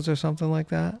 episodes or something like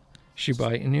that. She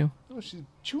biting you? No, she's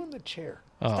chewing the chair.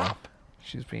 Oh, Stop.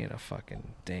 She's being a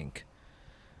fucking dink.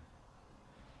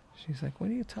 She's like, what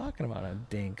are you talking about, a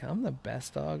dink? I'm the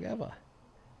best dog ever.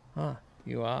 Huh,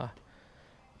 you are.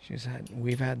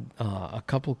 We've had a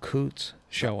couple coots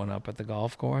showing up at the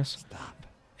golf course. Stop.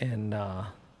 And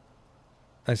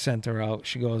I sent her out.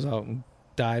 She goes out and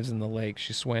dives in the lake.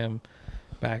 She swam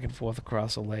back and forth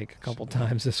across the lake a couple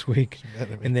times this week.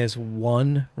 And there's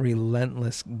one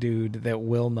relentless dude that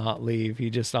will not leave.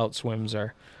 He just outswims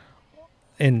her.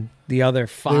 And the other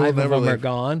 5 of them are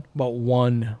gone, but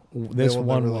this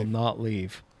one will not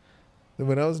leave. And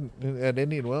when I was at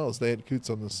Indian Wells, they had coots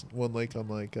on this one lake on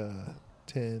like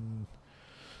 10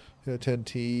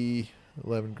 T,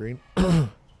 11 green.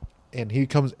 and he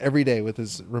comes every day with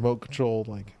his remote control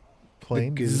like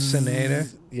plane. The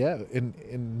Goosenator? Yeah,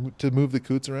 and to move the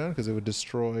coots around because it would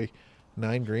destroy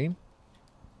 9 Green.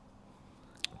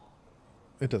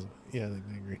 It doesn't. Yeah, I think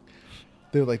 9 Green.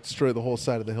 They would like destroy the whole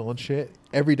side of the hill and shit.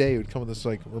 Every day it would come with this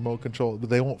like remote control, but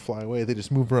they won't fly away. They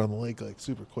just move around the lake like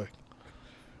super quick.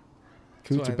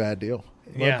 Coots a bad deal.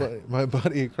 Yeah. My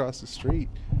buddy across the street,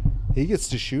 he gets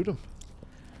to shoot him.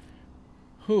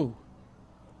 Who?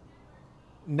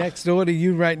 Next door to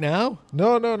you right now?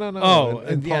 No. Oh,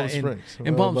 in Palm Springs.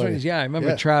 In Palm Springs, yeah. I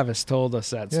remember Travis told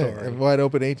us that story. And wide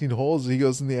open 18 holes. He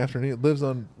goes in the afternoon. Lives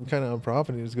on kind of on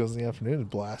property. He just goes in the afternoon and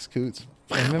blasts coots.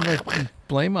 I remember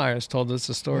Blameyers told us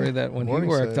a story that when he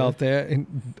Morningside, worked out there,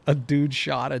 and a dude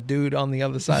shot a dude on the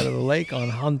other side of the lake on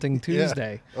Hunting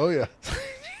Tuesday. Oh, yeah.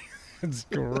 It's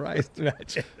Christ,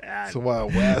 imagine that. It's a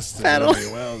Wild West. Pedal.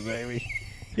 Wells, baby.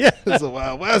 Yeah, It's a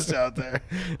Wild West out there.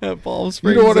 at Palm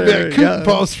Springs. You don't want to be a there, coot yeah. in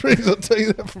Palm Springs. I'll tell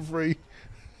you that for free.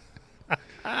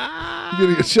 You're going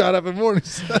to get shot up in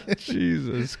Morningside.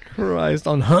 Jesus Christ,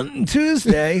 on Hunting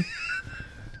Tuesday.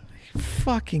 You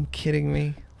fucking kidding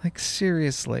me? Like,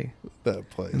 seriously. That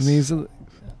place. And these are,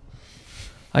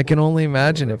 I can only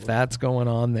imagine if that's going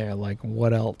on there. Like,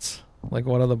 what else? Like,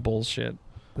 what other bullshit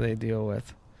they deal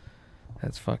with?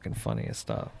 That's fucking funny as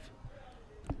stuff.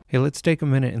 Hey, let's take a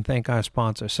minute and thank our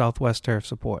sponsor, Southwest Turf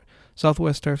Support.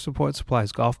 Southwest Turf Support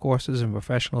supplies golf courses and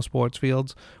professional sports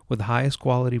fields with the highest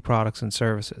quality products and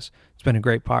services. It's been a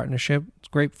great partnership. It's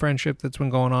a great friendship that's been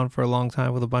going on for a long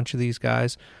time with a bunch of these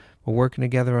guys. We're working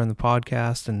together on the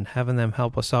podcast, and having them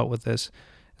help us out with this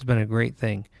has been a great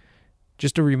thing.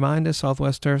 Just a reminder,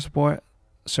 Southwest Turf Support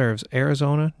serves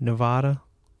Arizona, Nevada,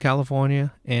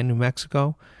 California, and New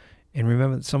Mexico. And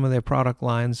remember that some of their product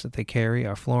lines that they carry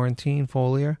are Florentine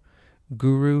Foliar,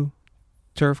 Guru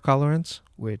Turf Colorants,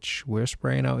 which we're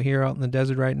spraying out here out in the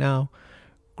desert right now,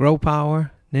 Grow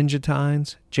Power, Ninja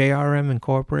Tines, JRM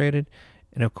Incorporated,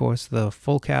 and of course the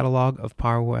full catalog of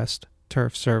Par West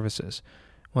Turf Services.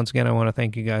 Once again, I want to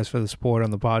thank you guys for the support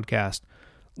on the podcast.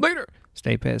 Later!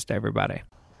 Stay pissed, everybody.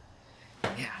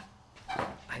 Yeah,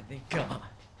 I think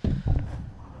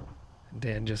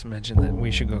Dan just mentioned that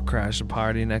we should go crash the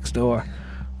party next door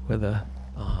with a...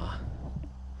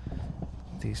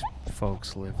 these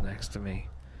folks live next to me.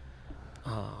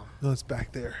 No, it's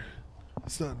back there.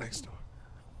 It's not next door.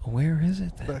 Where is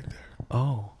it then? Back there.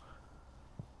 Oh.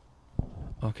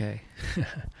 Okay.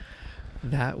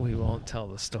 That we won't tell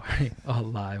the story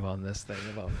live on this thing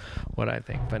about what I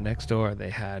think. But next door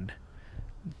they had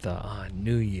the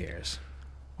New Year's.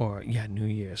 New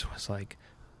Year's was like...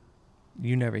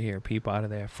 You never hear a peep out of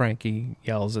there. Frankie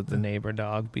yells at the neighbor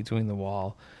dog between the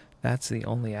wall. That's the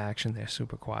only action. They're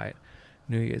super quiet.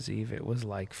 New Year's Eve, it was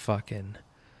like fucking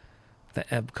the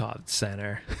Epcot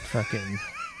Center fucking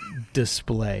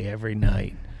display every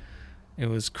night. It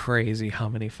was crazy how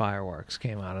many fireworks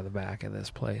came out of the back of this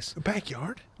place. The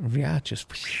backyard? Yeah, just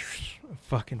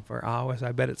fucking for hours.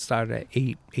 I bet it started at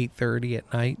 8:30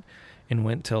 at night and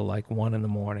went till like 1 in the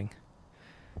morning.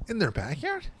 In their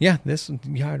backyard? Yeah, this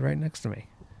yard right next to me.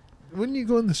 Wouldn't you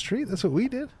go in the street? That's what we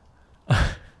did.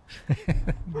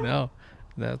 No,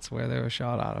 that's where they were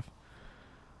shot out of.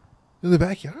 In the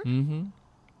backyard? Mm-hmm.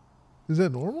 Is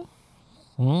that normal?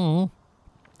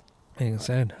 Mm-hmm. Like I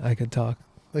said, I could talk.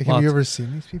 Like, have you ever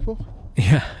seen these people?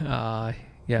 Yeah, a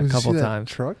Did couple you see that times.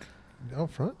 truck out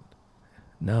front?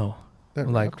 No, That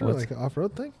like Raptor, like an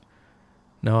off-road thing?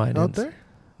 No, I didn't. Out there?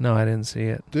 No, I didn't see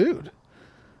it. Dude.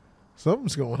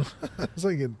 Something's going on. It's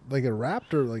like a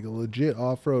Raptor, like a legit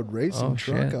off-road racing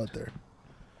truck shit. out there.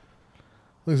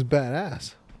 Looks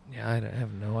badass. Yeah, I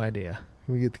have no idea.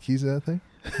 Can we get the keys to that thing?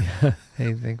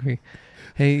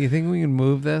 Hey, you think we can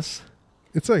move this?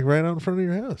 It's like right out in front of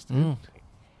your house, dude.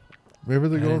 Maybe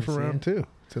they're I going didn't for see round it. 2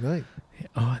 tonight.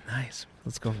 Oh, nice.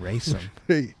 Let's go race them.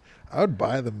 Hey, I would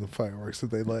buy them the fireworks if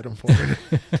they light them for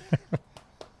me.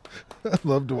 I'd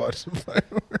love to watch some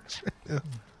fireworks right now.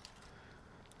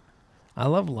 I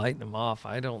love lighting them off.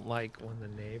 I don't like when the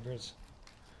neighbors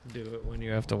do it when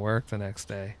you have to work the next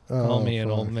day. Call me an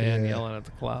old fuck, man yeah. yelling at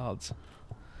the clouds.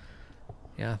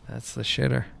 Yeah, that's the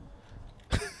shitter.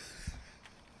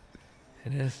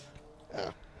 It is.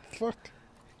 Ah, fuck.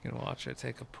 You can watch her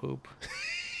take a poop.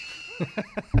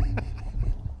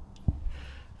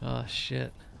 Oh,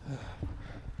 shit.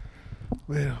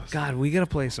 Man, God, we gotta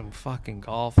play some fucking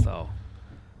golf, though.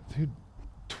 dude,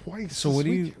 twice. So what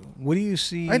do you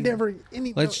see? I never.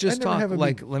 Let's just talk. Have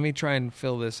Like, let me try and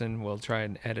fill this in. We'll try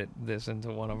and edit this into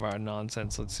one of our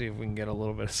nonsense. Let's see if we can get a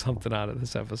little bit of something out of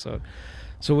this episode.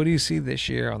 So what do you see this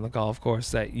year on the golf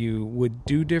course that you would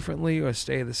do differently or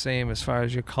stay the same as far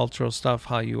as your cultural stuff,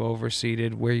 how you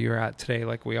overseeded, where you're at today?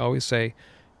 Like we always say,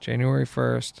 January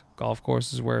 1st, golf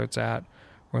course is where it's at.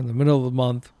 We're in the middle of the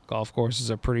month. Golf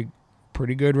courses are pretty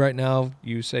good right now.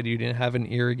 You said you didn't have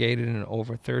an irrigated in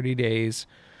over 30 days.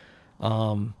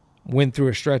 Went through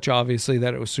a stretch, obviously,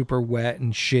 that it was super wet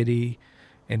and shitty.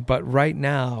 But right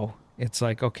now, it's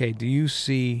like, okay, do you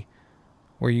see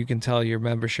where you can tell your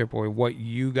membership or what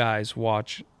you guys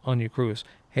watch on your cruise,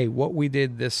 hey, what we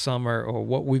did this summer or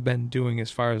what we've been doing as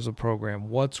far as the program,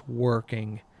 what's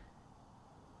working,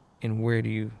 and where do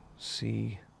you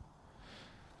see,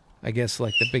 I guess,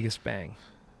 like the biggest bang?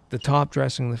 The top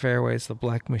dressing, the fairways, the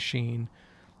black machine,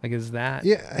 like is that?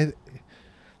 Yeah.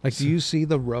 Do you see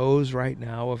the rows right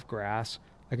now of grass?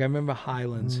 Like I remember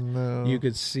Highlands, No. you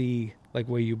could see like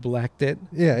where you blacked it.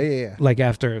 Yeah. Like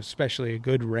after especially a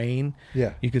good rain,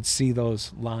 Yeah. you could see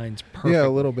those lines perfect. Yeah, a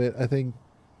little bit. I think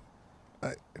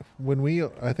we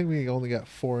only got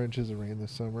 4 inches of rain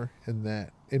this summer, and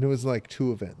it was like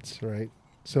 2 events, right?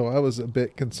 So I was a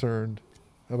bit concerned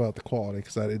about the quality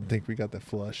because I didn't think we got that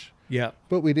flush. Yeah.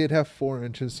 But we did have 4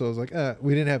 inches, so I was like,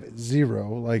 we didn't have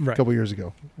 0 like Right. a couple years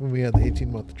ago when we had the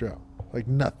 18-month drought, like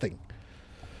nothing.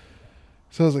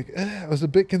 So I was like, I was a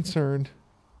bit concerned,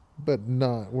 but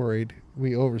not worried.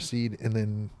 We overseed, and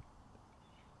then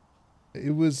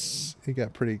it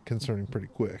got pretty concerning pretty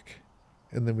quick,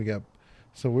 and then we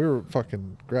were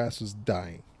fucking, grass was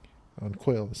dying on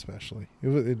quail especially.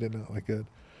 It did not look good.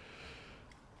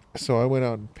 So I went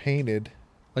out and painted.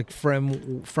 Like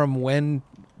from when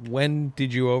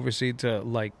did you oversee to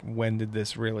like when did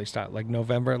this really start? Like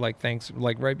November, like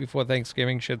right before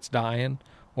Thanksgiving shit's dying,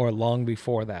 or long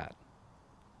before that?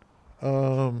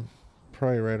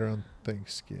 Probably right around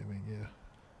Thanksgiving, yeah.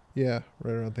 Yeah,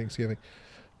 right around Thanksgiving.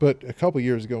 But a couple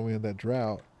years ago when we had that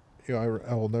drought, I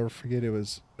will never forget, it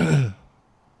was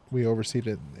we overseeded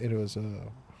it. It was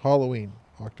Halloween,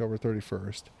 October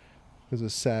 31st. It was a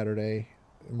Saturday.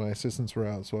 My assistants were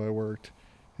out, so I worked,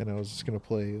 and I was just going to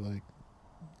play like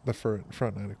the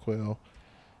front nine of quail.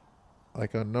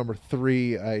 Like on number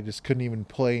 3, I just couldn't even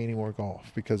play any more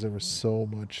golf because there was so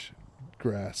much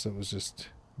grass that was just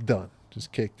done,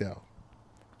 just kicked out.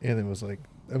 And it was like,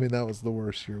 that was the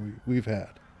worst year we've had.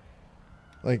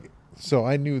 Like, so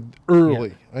I knew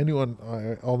early. Yeah. I knew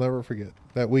I'll never forget.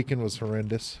 That weekend was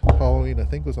horrendous. Halloween, I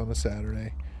think, was on a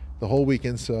Saturday. The whole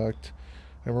weekend sucked.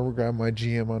 I remember grabbing my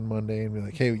GM on Monday and be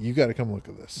like, hey, you got to come look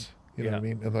at this. You know what I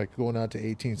mean? And like going out to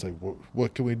 18, it's like,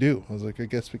 what can we do? I was like, I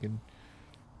guess we can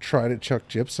try to chuck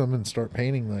gypsum and start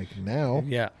painting like now.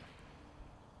 Yeah.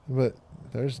 But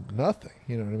there's nothing.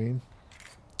 You know what I mean?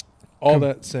 All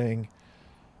that saying,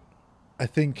 I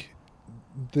think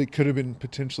they could have been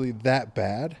potentially that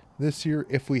bad this year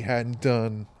if we hadn't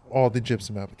done all the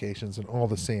gypsum applications and all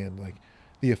the sand. Like,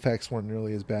 the effects weren't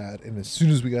nearly as bad. And as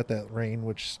soon as we got that rain,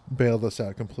 which bailed us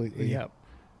out completely,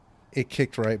 it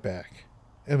kicked right back.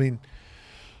 I mean,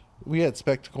 we had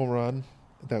Spectacle Run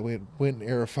that we went and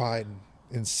aerified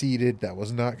and seeded. That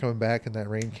was not coming back, and that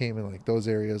rain came in like those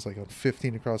areas, like on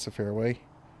 15 across the fairway.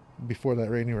 Before that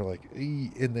rain, you were like,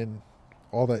 and then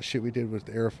all that shit we did with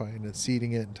aerifying and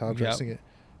seeding it and top dressing it,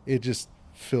 it just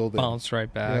filled it. Bounced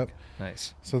right back. Yep.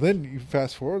 Nice. So then you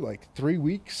fast forward like 3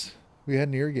 weeks, we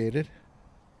hadn't irrigated,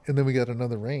 and then we got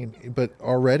another rain, but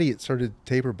already it started to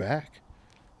taper back.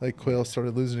 Like quail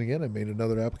started losing again. I made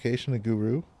another application of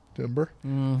Guru timber.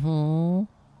 Mm-hmm.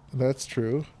 That's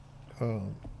true.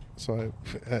 So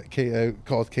I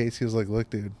called Casey. He was like, look,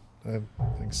 dude,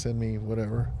 send me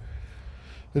whatever.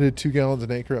 I did 2 gallons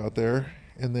an acre out there,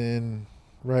 and then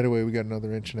right away we got another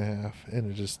 1.5 inches,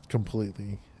 and it just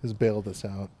completely has bailed us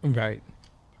out. Right.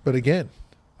 But again,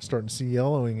 starting to see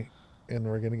yellowing, and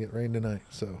we're going to get rain tonight.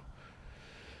 So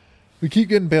we keep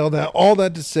getting bailed out. All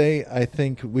that to say, I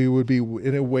think we would be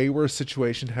in a way worse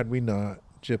situation had we not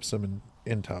gypsum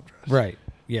and top dress. Right.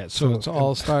 Yeah. So it's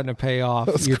all starting to pay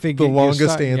off. You think the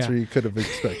longest answer you could have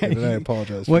expected, and I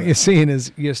apologize. What you're seeing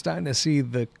is you're starting to see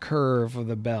the curve of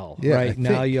the bell. Yeah, right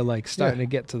now you're like starting to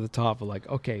get to the top of like,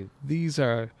 okay,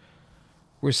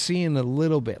 we're seeing a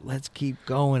little bit. Let's keep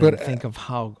going and think of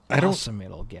how awesome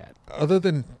it'll get. Other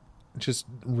than just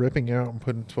ripping out and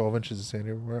putting 12 inches of sand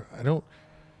everywhere,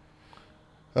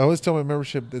 I always tell my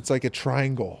membership it's like a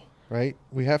triangle, right?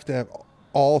 We have to have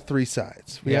all 3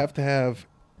 sides. We have to have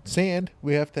sand,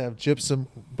 we have to have gypsum,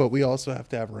 but we also have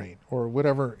to have rain or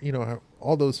whatever,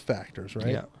 all those factors, right?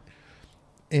 Yeah.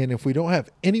 And if we don't have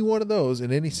any one of those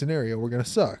in any scenario, we're going to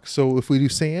suck. So if we do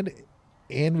sand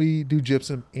and we do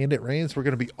gypsum and it rains, we're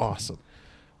going to be awesome.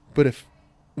 But if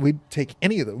we take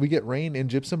any of them, we get rain and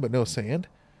gypsum but no sand,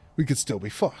 we could still be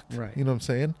fucked. Right. You know what I'm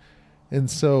saying? And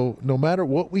so no matter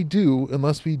what we do,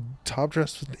 unless we top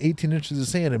dress with 18 inches of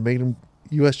sand and make them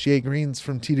USGA greens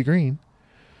from tee to green.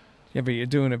 Yeah, but you're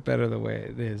doing it better the way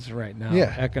it is right now,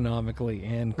 Yeah. economically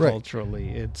and Right.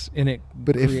 culturally.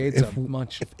 But Creates if a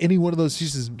much if any one of those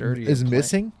pieces dirtier is plant.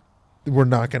 missing, we're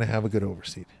not going to have a good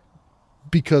overseed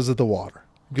because of the water,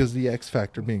 because of the X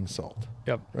factor being salt.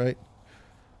 Yep. Right.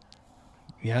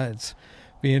 Yeah, it's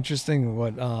be interesting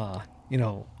what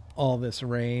all this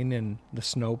rain and the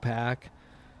snowpack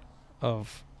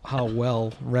of how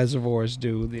well reservoirs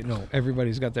do.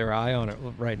 Everybody's got their eye on it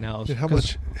right now. Dude, how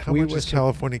 'Cause much is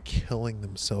California killing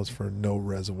themselves for no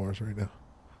reservoirs right now?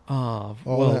 All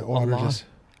well, that water a lot. just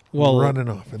Well, running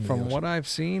off in the from ocean. what I've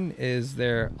seen is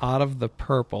they're out of the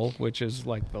purple, which is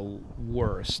like the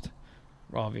worst.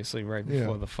 Obviously, right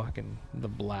before the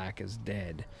black is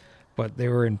dead. But they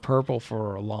were in purple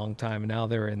for a long time, and now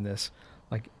they're in this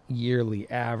like yearly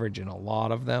average in a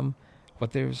lot of them.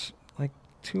 But there's like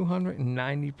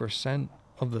 290%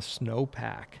 of the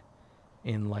snowpack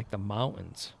in like the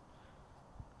mountains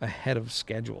ahead of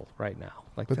schedule right now.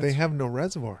 Like, But they have no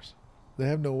reservoirs. They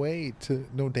have no way to,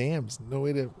 no dams, no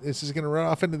way to. It's just going to run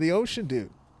off into the ocean, dude.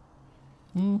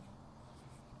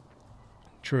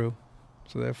 True.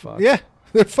 So they're fucked. Yeah,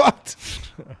 they're fucked.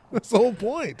 That's the whole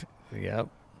point. Yep.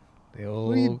 The old,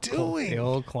 What are you doing? The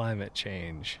old climate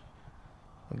change.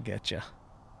 I'll get you.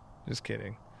 Just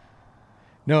kidding.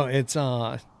 No, it's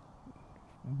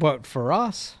but for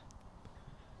us,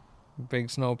 big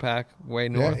snowpack way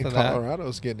north and of that.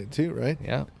 Colorado's getting it too, right?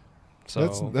 Yeah. So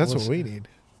That's we'll what we see. need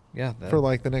Yeah. for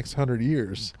like the next 100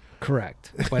 years.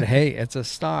 Correct. But hey, it's a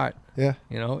start. Yeah.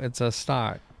 It's a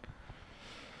start.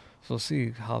 So we'll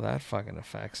see how that fucking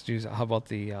affects. Jeez, how about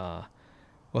the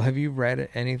well, have you read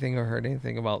anything or heard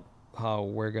anything about how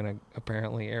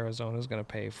apparently Arizona's gonna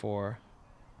pay for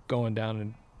going down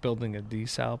and building a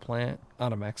desal plant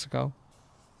out of Mexico?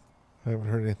 I haven't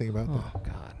heard anything about that. Oh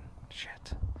God,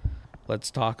 shit. Let's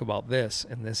talk about this,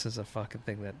 and this is a fucking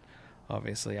thing that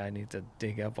obviously I need to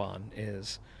dig up on.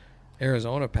 Is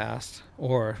Arizona passed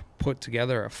or put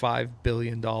together a $5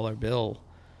 billion bill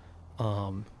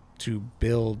to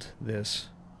build this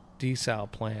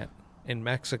desal plant in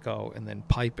Mexico and then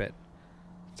pipe it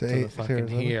to the fucking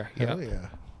Arizona? here. Hell Yep. yeah.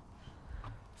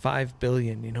 $5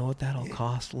 billion. You know what that'll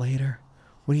cost later?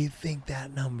 What do you think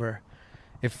that number?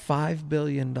 If $5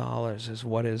 billion is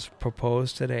what is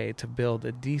proposed today to build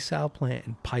a desal plant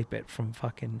and pipe it from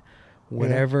fucking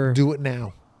whatever. Yeah, do it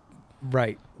now.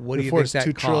 Right. What do you Before think it's that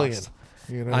 $2 trillion. costs?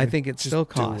 You know, I think it just still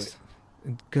do costs.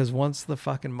 it. Because once the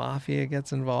fucking mafia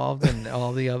gets involved and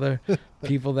all the other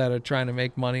people that are trying to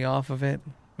make money off of it.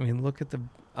 I mean, look at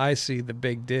I see the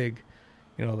big dig.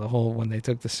 The whole, when they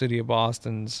took the city of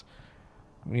Boston's,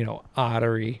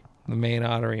 artery, the main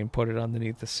artery, and put it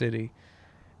underneath the city.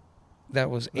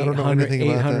 That was I don't know anything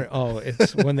about 800. that. Oh,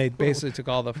 it's when they basically took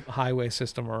all the highway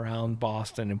system around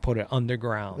Boston and put it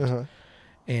underground. Uh-huh.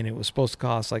 And it was supposed to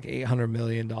cost like $800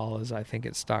 million. I think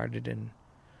it started in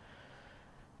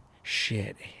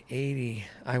 80.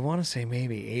 I want to say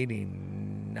maybe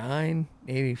 89,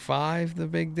 85, the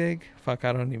big dig. Fuck,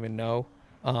 I don't even know.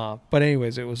 But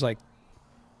anyways, it was like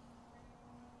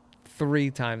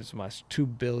 3 times as much,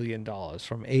 $2 billion,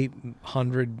 from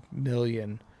 800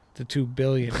 million to 2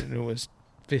 billion. And it was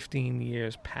 15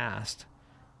 years past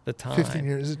the time. 15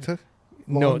 years it took?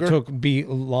 No, Longer? it took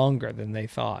longer than they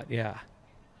thought. Yeah.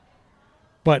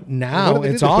 But now What do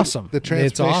they it's do? They put awesome. the It's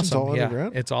transportation's awesome. all Yeah.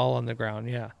 underground? It's all on the ground.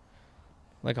 Yeah.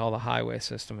 Like all the highway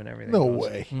system and everything. No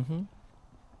way. Mm-hmm.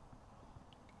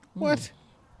 What?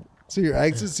 So your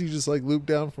exits, you just like loop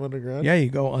down from underground? Yeah, you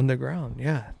go underground.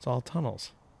 Yeah, it's all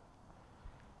tunnels.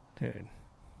 Dude.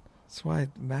 That's why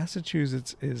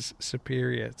Massachusetts is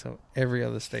superior to every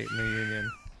other state in the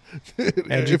union.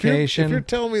 Education. If you're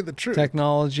telling me the truth.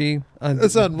 Technology.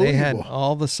 That's They had unbelievable.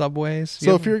 all the subways.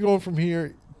 So Yep. if you're going from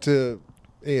here to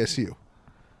ASU,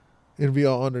 it'd be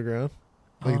all underground?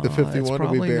 Like the it's 51 would be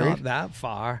probably buried? not that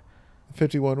far.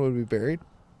 51 would be buried?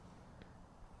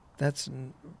 That's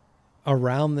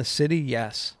around the city,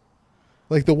 yes.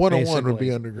 Like the 101 would Basically.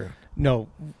 be underground. No,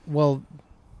 well,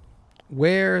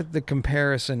 where the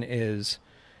comparison is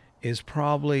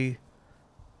probably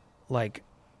like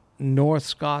North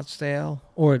Scottsdale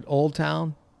or Old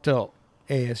Town to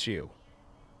ASU.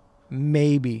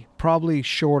 Maybe, probably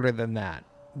shorter than that.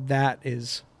 That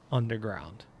is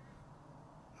underground.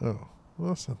 Oh, well,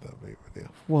 that's not that big of a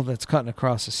deal. Well, that's cutting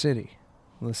across the city.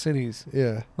 The city's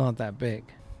Yeah. not that big.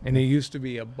 And it used to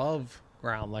be above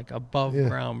ground, like above Yeah.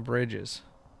 ground bridges.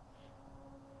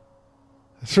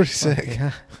 That's pretty sick.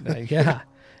 Yeah.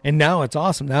 And now it's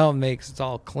awesome. Now it's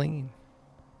all clean.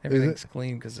 it? Everything's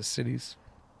clean because the city's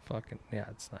fucking, yeah,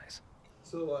 it's nice.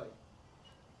 So like,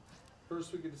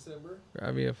 first week of December.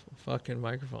 Grab me a fucking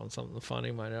microphone. Something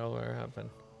funny might ever happen.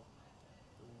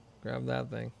 Grab that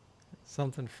thing.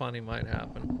 Something funny might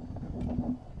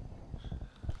happen.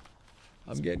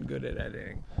 I'm getting good at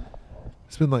editing.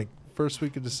 It's been like first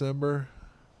week of December.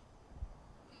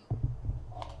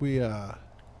 We all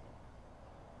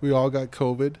got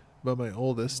COVID, but my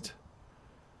oldest.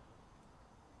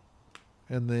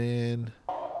 And then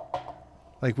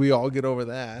like we all get over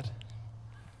that,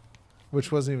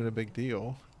 which wasn't even a big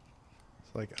deal.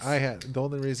 It's like the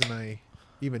only reason I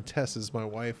even test is my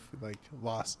wife like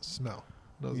lost smell.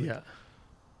 And I was like, Yeah.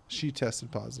 she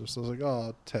tested positive, so I was like, oh,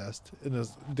 I'll test. And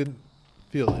didn't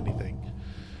feel anything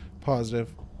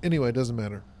positive. Anyway, it doesn't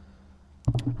matter.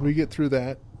 We get through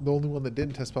that. The only one that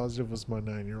didn't test positive was my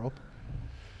 9-year-old.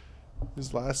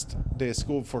 His last day of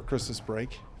school before Christmas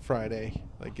break, Friday,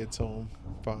 like gets home,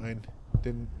 fine.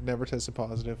 Never tested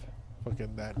positive.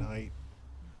 Fucking that night,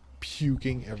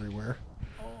 puking everywhere.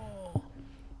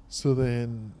 So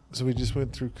we just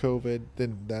went through COVID.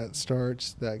 Then that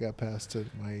starts. That got passed to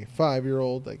my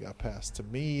 5-year-old. That got passed to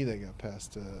me. That got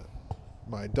passed to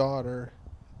my daughter.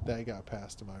 That got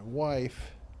passed to my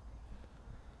wife.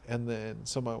 And then,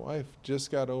 so my wife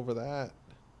just got over that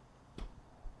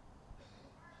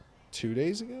 2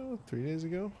 days ago, 3 days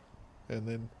ago. And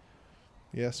then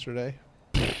yesterday,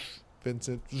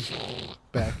 Vincent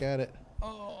back at it.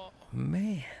 Oh,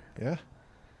 man. Yeah.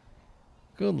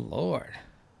 Good Lord.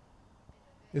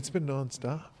 It's been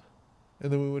nonstop.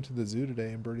 And then we went to the zoo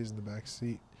today, and Birdie's in the back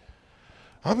seat.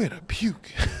 I'm going to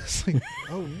puke. It's like,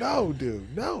 oh, no,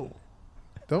 dude. No.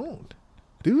 Don't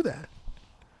do that.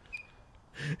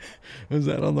 Was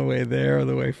that on the way there or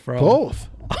the way from? Both.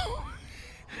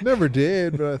 Never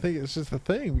did, but I think it's just a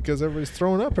thing because everybody's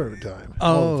throwing up every time.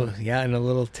 Oh, yeah, and a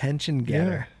little tension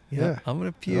getter. Yeah. I'm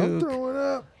going to puke. I'm throwing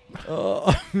up.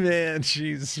 Oh, man,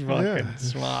 she's fucking Yeah.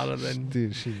 smarter than...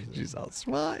 Dude, She's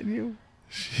outsmarting you.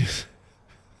 she's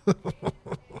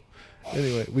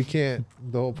anyway, we can't.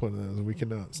 The whole point of that is we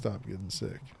cannot stop getting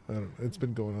sick. It's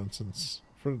been going on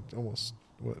for almost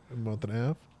a month and a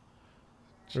half.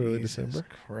 Early Jesus December.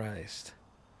 Christ.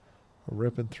 We're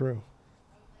ripping through.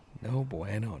 No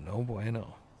bueno, no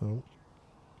bueno. Oh.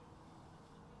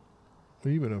 What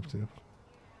have you been up to?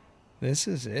 This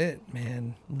is it,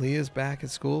 man. Leah's back at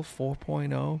school,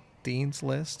 4.0, Dean's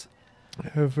List.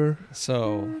 Ever.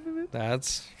 So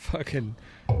that's fucking,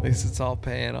 at least it's all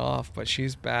paying off, but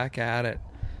she's back at it.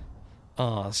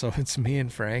 So it's me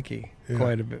and Frankie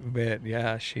quite a bit.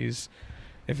 Yeah,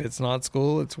 if it's not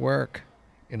school, it's work,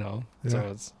 you know. Yeah. So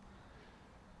it's,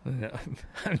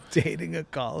 I'm dating a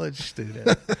college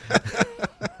student.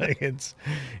 Like it's,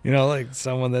 you know, like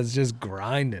someone that's just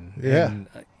grinding. Yeah. And,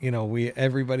 you know,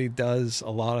 everybody does a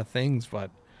lot of things,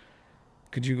 but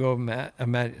could you go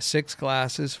imagine 6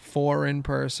 classes, 4 in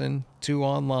person, 2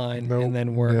 online, and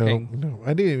then working? No,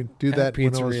 I didn't even do that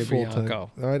when I was Pizzeria full time.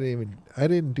 Bianco. I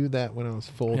didn't do that when I was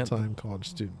full time college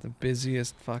student. The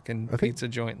busiest fucking I think- pizza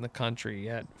joint in the country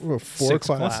yet. Well, 4 6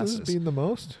 classes being the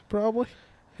most, probably.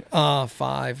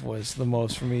 5 was the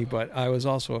most for me, but I was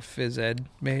also a phys ed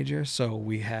major, so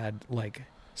we had like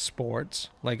sports.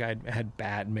 Like I had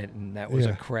badminton, that was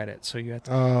Yeah. a credit. So you had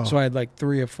to, Oh. so I had like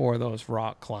 3 or 4 of those,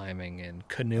 rock climbing and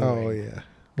canoeing. Oh yeah.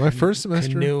 My first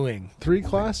semester, Canoeing. 3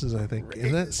 classes, I think,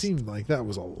 and that seemed like that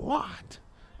was a lot.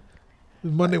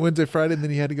 Monday, Wednesday, Friday, and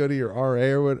then you had to go to your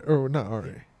RA or not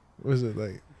RA. What was it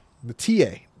like the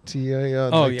TA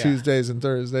on Tuesdays and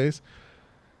Thursdays?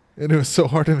 And it was so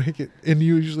hard to make it. And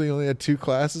you usually only had 2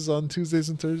 classes on Tuesdays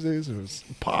and Thursdays. It was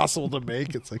impossible to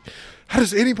make. It's like, how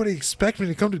does anybody expect me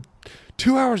to come to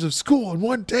 2 hours of school in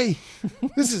one day?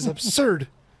 This is absurd.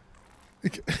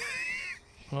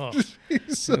 Oh,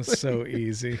 So, it's so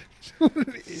easy. what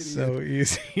an idiot. So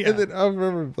easy. Yeah. And then I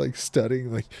remember like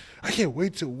studying, like, I can't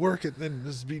wait to work and then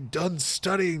just be done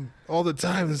studying all the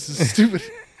time. This is stupid.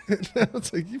 And now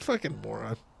it's like, you fucking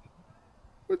moron.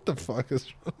 What the fuck is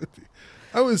wrong with you?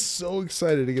 I was so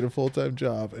excited to get a full-time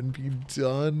job and be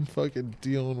done fucking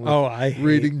dealing with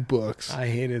reading books. I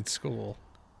hated school.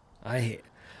 I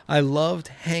loved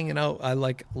hanging out. I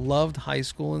loved high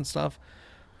school and stuff.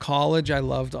 College, I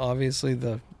loved obviously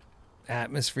the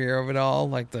atmosphere of it all,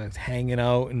 like the hanging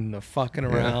out and the fucking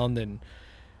around and,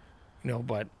 you know,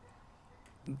 but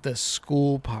the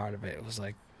school part of it was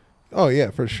like, Oh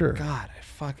yeah, for sure. God, I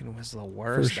fucking was the For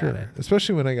worst sure. at it.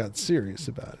 Especially when I got serious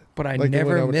about it. But I Like when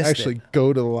never I would missed actually it.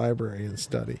 go to the library and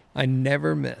study. I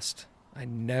never missed.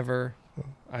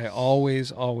 I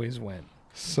always went.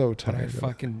 So But tired. I of it.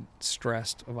 fucking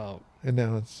stressed about. And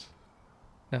now it's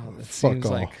No, it fuck seems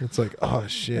all. like It's like, oh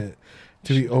shit.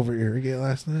 Did we over irrigate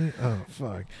last night? Oh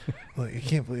fuck. Like I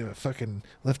can't believe I fucking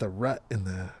left a rut in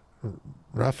the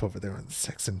rough over there on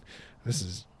 6, and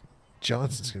Mrs.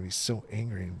 Johnson's gonna be so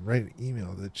angry and write an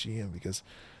email to the GM because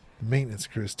the maintenance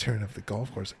crew is tearing up the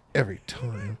golf course every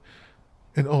time.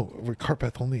 And oh, we're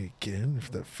Carpath only again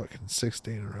for the fucking 6th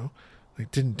day in a row. Like,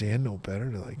 didn't Dan know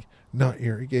better to like not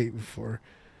irrigate before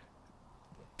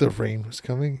the rain was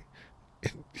coming?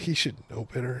 And he should know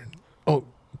better. And oh,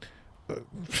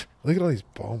 look at all these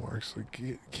ball marks. Like,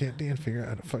 can't Dan figure out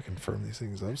how to fucking firm these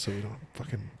things up so we don't have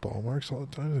fucking ball marks all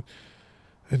the time?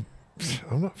 And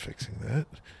I'm not fixing that.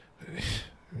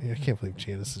 I mean, I can't believe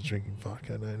Janice is drinking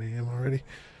vodka at 9 a.m. already.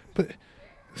 But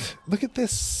look at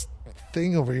this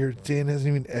thing over here. Dan hasn't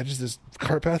even edged this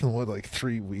cart path in, what, like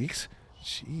 3 weeks?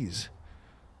 Jeez.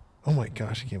 Oh my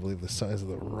gosh, I can't believe the size of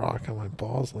the rock on my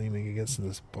balls leaning against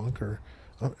this bunker.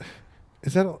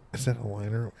 Is that a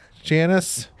liner?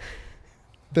 Janice,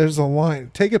 there's a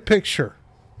line. Take a picture.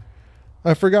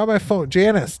 I forgot my phone.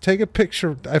 Janice, take a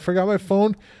picture. I forgot my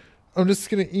phone. I'm just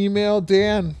going to email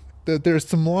Dan that there's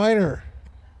some liner.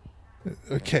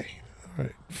 Okay. All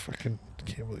right. Fucking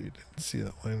can't believe you didn't see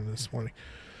that liner this morning.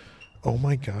 Oh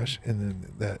my gosh. And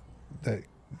then that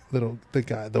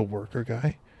the worker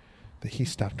guy, that he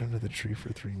stopped under the tree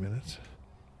for 3 minutes.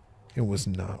 It was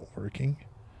not working.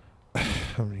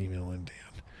 I'm emailing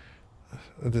Dan.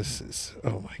 This is,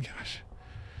 oh my gosh.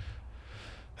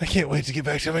 I can't wait to get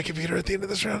back to my computer at the end of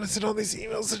this round and send all these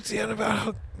emails to Dan about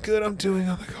how good I'm doing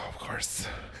on the golf course.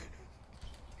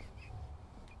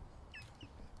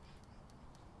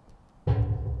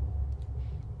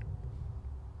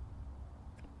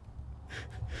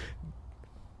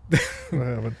 What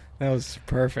happened? that was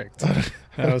perfect.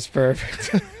 That was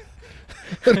perfect.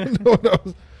 I don't know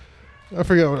what I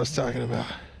forgot what I was talking about.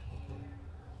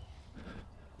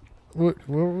 What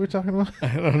were we talking about?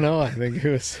 I don't know. I think it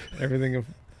was everything of.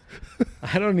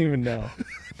 I don't even know.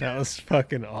 That was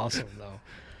fucking awesome, though.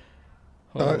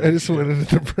 I just went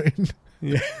into the brain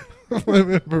Yeah. of my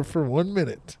member for 1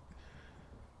 minute.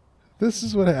 This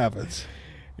is what happens.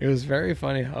 It was very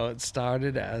funny how it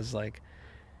started as like,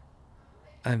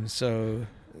 I'm so,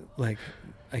 like,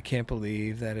 I can't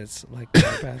believe that it's like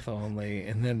Carpath only.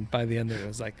 And then by the end of it, it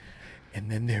was like,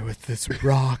 and then there was this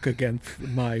rock against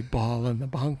my ball in the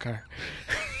bunker.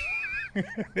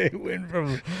 It went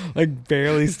from like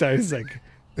barely started like.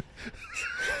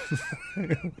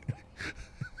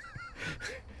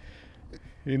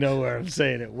 You know where I'm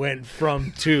saying it went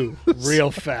from to real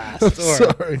fast. I'm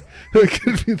sorry. That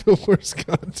could be the worst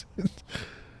content.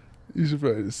 You should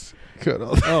probably just cut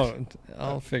all that. Oh,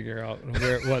 I'll figure out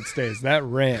what stays. That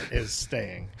rant is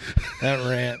staying. That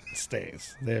rant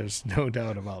stays. There's no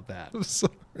doubt about that. I'm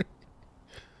sorry.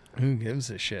 Who gives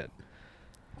a shit?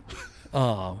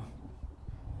 Oh,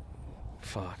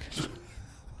 fuck.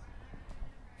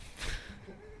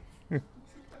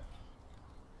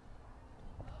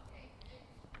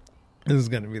 This is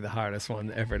going to be the hardest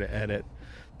one ever to edit,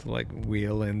 to like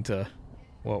wheel into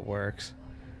what works.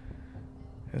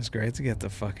 It's great to get the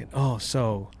fucking... Oh,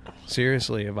 so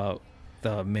seriously about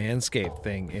the Manscaped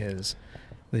thing is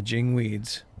the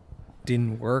jingweeds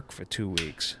didn't work for 2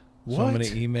 weeks. So I'm What?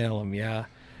 going to email him. Yeah.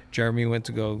 Jeremy went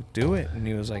to go do it, and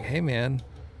he was like, hey, man,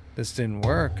 this didn't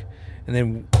work. And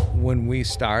then when we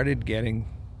started getting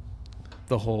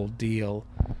the whole deal,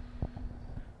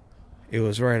 it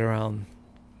was right around...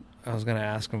 I was going to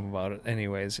ask him about it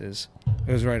anyways. It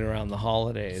was right around the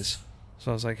holidays. So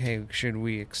I was like, hey, should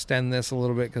we extend this a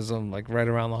little bit? Because I'm like, right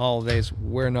around the holidays,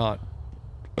 we're not...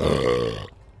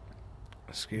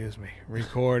 excuse me,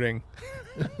 recording.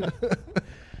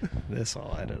 This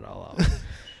I'll edit all out.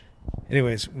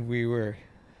 Anyways, we were...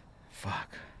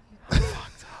 Fuck. I'm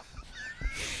fucked up.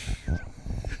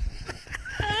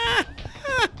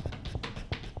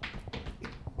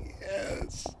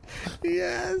 Yes.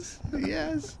 Yes.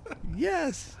 Yes.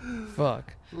 Yes.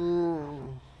 Fuck.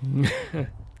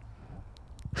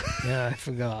 Yeah, I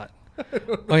forgot.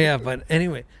 Oh, yeah, but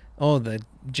anyway. Oh, the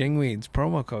Jingweeds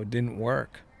promo code didn't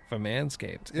work for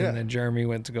Manscaped. Yeah. And then Jeremy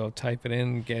went to go type it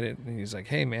in, get it, and he's like,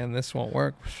 hey, man, this won't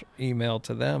work. Email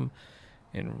to them.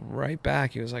 And right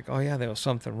back, he was like, oh, yeah, there was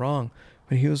something wrong.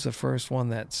 But he was the first one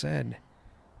that said,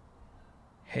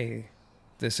 hey,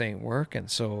 this ain't working.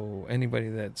 So anybody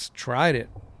that's tried it,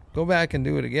 go back and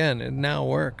do it again. It now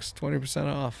works. 20%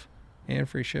 off and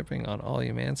free shipping on all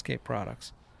your Manscaped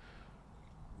products.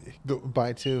 Go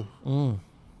buy 2.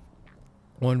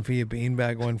 One for your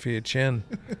beanbag, one for your chin.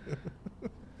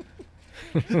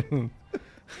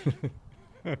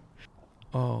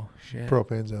 Oh, shit.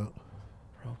 Propane's out.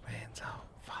 Propane's out.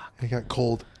 Fuck. It got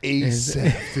cold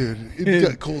ASAP, dude. It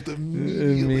got cold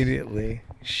immediately.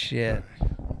 Shit.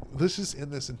 Let's just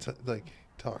end this and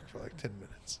talk for like 10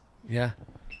 minutes. Yeah.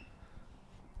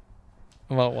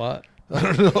 About what? I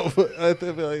don't know, but I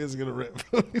feel like it's gonna rip.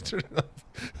 Let me turn it off.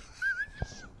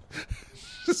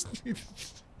 Just need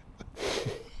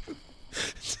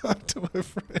to talk to my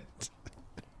friend.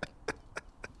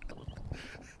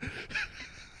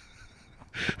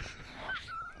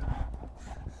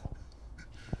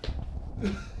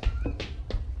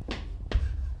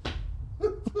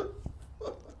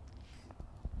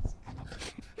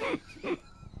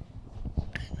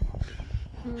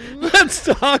 Let's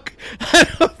talk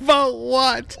about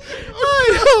what?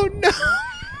 I don't know.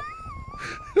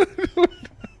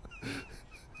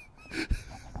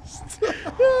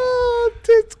 Oh,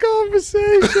 this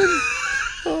conversation.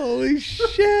 Holy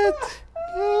shit.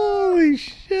 Holy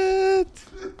shit.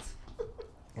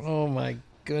 Oh my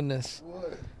goodness.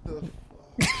 What the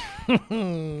fuck?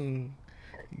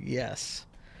 Yes.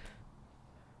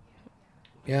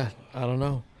 Yeah, I don't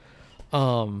know.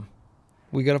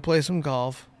 We gotta play some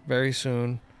golf very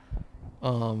soon.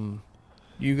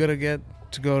 You gotta get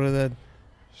to go to the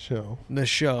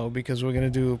show because we're gonna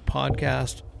do a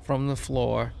podcast from the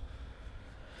floor.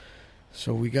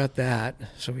 So we got that.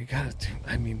 So we gotta do,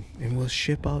 and we'll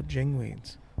ship out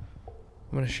jingweeds.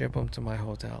 I'm gonna ship them to my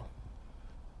hotel.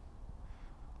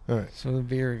 All right. So the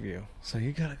beer review. So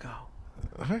you gotta go.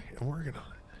 All right. I'm working on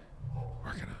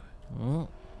it. Oh.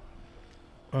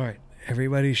 All right.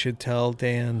 Everybody should tell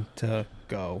Dan to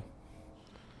go.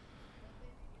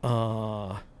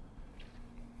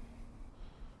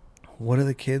 What are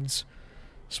the kids'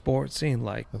 sports scene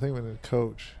like? I think I'm going to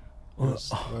coach.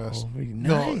 Nice.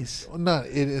 No,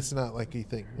 it's not like you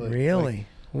think. Really?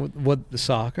 What the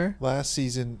soccer? Last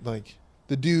season, like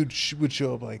the dude would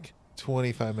show up like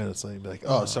 25 minutes late and be like,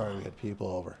 "Oh, sorry, we had people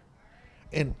over,"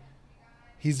 and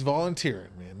he's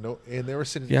volunteering, man. No, and they were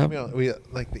sending email. The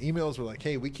emails were like,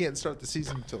 "Hey, we can't start the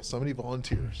season until somebody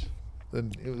volunteers."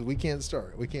 Then we can't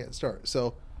start. We can't start.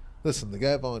 So, listen, the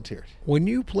guy volunteered. When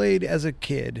you played as a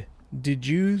kid, do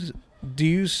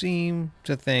you seem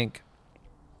to think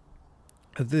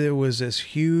that there was this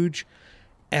huge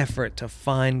effort to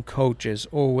find coaches,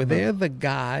 or were there the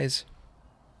guys?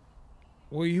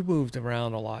 Well, you moved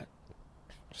around a lot.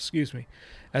 Excuse me,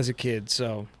 as a kid,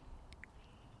 so.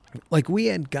 Like, we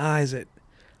had guys that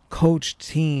coached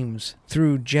teams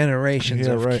through generations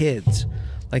of kids.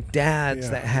 Like dads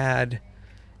that had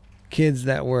kids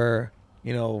that were,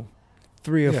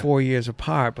 3 or 4 years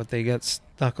apart, but they got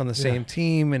stuck on the same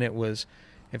team. And it was,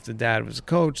 if the dad was a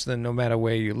coach, then no matter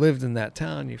where you lived in that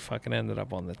town, you fucking ended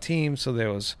up on the team. So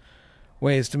there was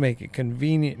ways to make it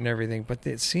convenient and everything. But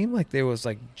it seemed like there was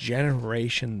like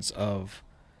generations of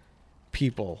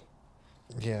people.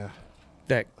 Yeah.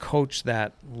 That coached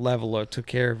that level or took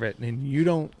care of it, and you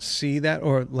don't see that,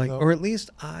 or at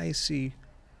least I see.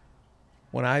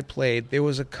 When I played, there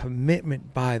was a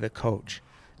commitment by the coach.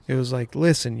 It was like,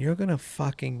 listen, you're gonna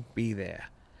fucking be there.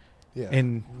 Yeah.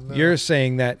 And you're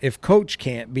saying that if coach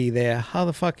can't be there, how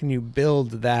the fuck can you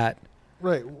build that?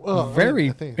 Right. Well,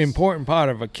 very important part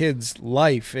of a kid's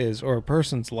life is, or a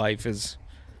person's life is,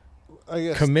 I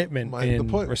guess commitment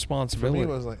and responsibility. For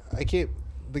me was like, I can't.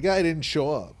 The guy didn't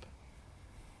show up.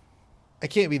 I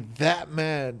can't be that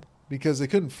mad because they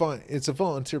couldn't find. It's a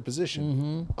volunteer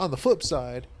position. On the flip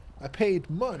side, I paid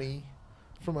money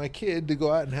for my kid to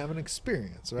go out and have an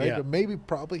experience, right? Yeah. Or maybe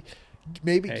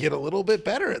get a little bit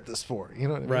better at the sport. You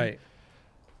know what I mean? Right.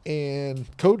 And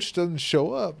coach doesn't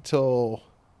show up till,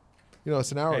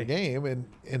 it's an hour game, and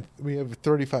we have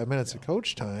 35 minutes of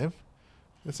coach time.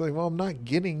 It's like, well, I'm not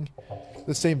getting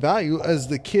the same value as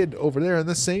the kid over there in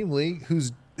the same league who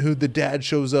the dad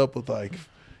shows up with like,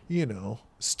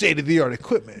 state-of-the-art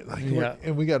equipment.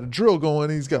 And we got a drill going.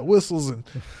 He's got whistles and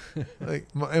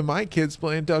my kid's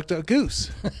playing Duck, Duck,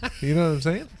 Goose. You know what I'm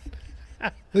saying?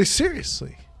 Like,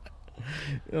 seriously.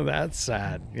 That's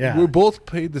sad. Yeah. We're both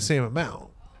paid the same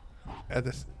amount at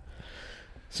this.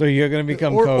 So you're going to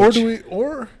become coach.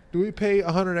 Or do we pay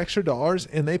 $100 extra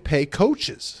and they pay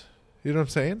coaches? You know what I'm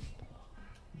saying?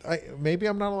 Maybe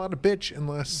I'm not allowed to bitch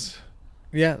unless.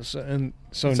 Yeah. So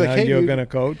now you're going to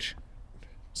coach.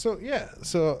 So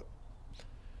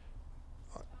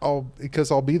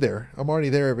I'll be there. I'm already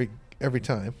there every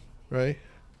time, right?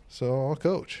 So I'll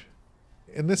coach,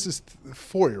 and this is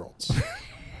 4-year-olds.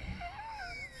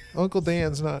 Uncle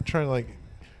Dan's not trying to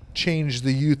change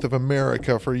the youth of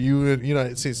America for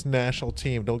United States national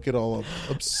team. Don't get all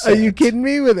upset. Are you kidding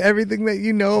me with everything that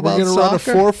you know about We're going to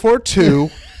soccer? run a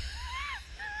 4-4-2.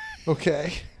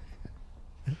 Okay.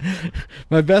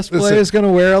 My best player Listen. is going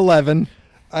to wear 11.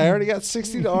 I already got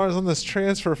 $60 on this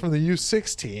transfer from the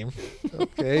U6 team.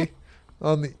 Okay.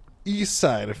 On the east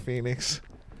side of Phoenix.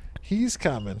 He's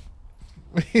coming.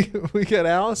 We got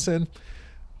Allison.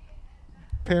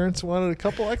 Parents wanted a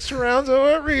couple extra rounds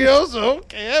over at Rio, so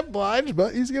okay, I obliged,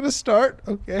 but he's going to start.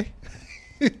 Okay.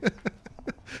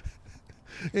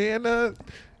 And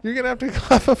you're going to have to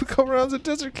cough up a couple rounds of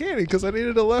Desert Candy because I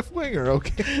needed a left winger,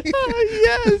 okay? Oh,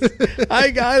 yes. I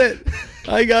got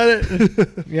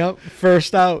it. Yep.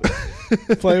 First out.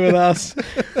 Play with us.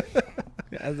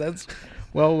 Yeah, that's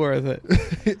well worth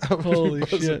it. Holy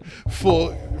shit.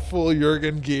 Full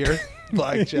Jurgen gear.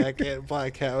 Black jacket,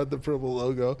 black hat with the purple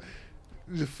logo.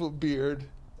 Full beard.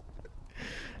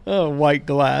 Oh, white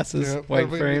glasses, Yep. white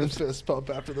Everybody with frames. a fist pump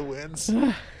after the wins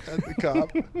at the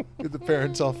cop. Get the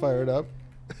parents all fired up.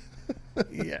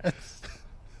 Yes.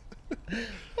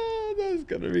 Oh, that's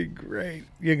going to be great.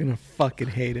 You're going to fucking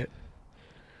hate it.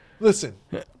 Listen,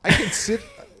 I can sit.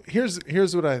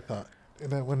 Here's what I thought.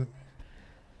 And then when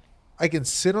I can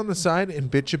sit on the side and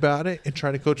bitch about it and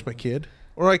try to coach my kid,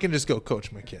 or I can just go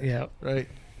coach my kid. Yeah. Right.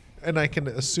 And I can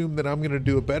assume that I'm going to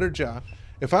do a better job.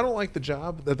 If I don't like the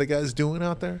job that the guy's doing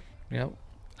out there, Yep.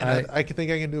 and I can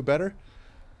think I can do better,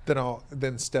 then I'll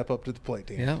step up to the plate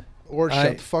team. Yeah. Or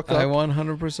shut the fuck up. I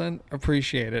 100%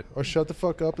 appreciate it. Or shut the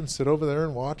fuck up and sit over there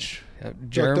and watch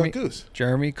Jeremy Duck Goose.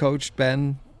 Jeremy coached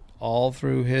Ben all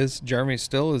through his. Jeremy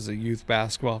still is a youth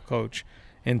basketball coach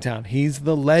in town. He's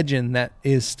the legend that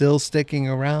is still sticking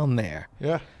around there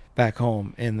Yeah. back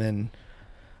home. And then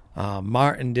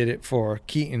Martin did it for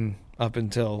Keaton up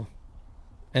until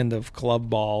end of club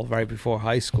ball, right before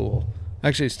high school.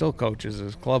 Actually, he still coaches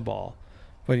as club ball.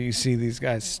 But you see these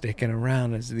guys sticking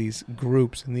around as these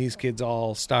groups, and these kids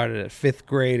all started at 5th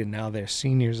grade, and now they're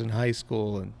seniors in high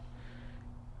school. And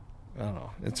I don't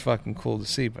know, it's fucking cool to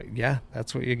see. But yeah,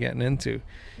 that's what you're getting into.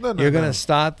 No, You're going to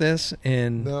start this,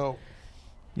 and No.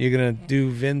 you're going to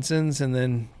do Vincent's and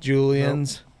then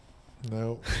Julian's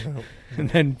No. and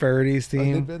then Birdie's I did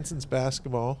team. Vincent's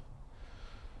basketball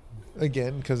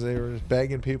again because they were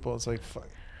begging people. It's like, fuck,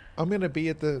 I'm gonna be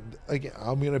at the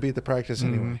practice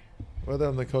anyway, whether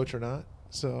I'm the coach or not.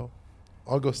 So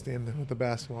I'll go stand there with the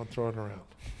basketball and throw it around.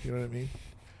 You know what I mean?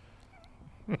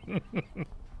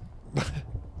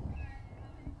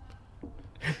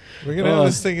 We're gonna have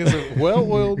this thing as a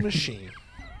well-oiled machine.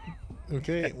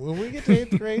 Okay, when we get to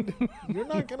 8th grade, you're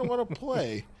not gonna want to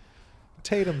play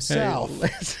Tatum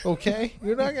South. Okay,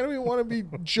 you're not gonna want to be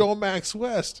Joe Max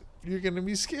West. You're gonna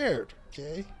be scared.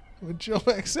 Okay, when Joe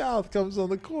Max South comes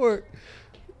on the court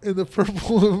in the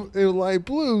purple and light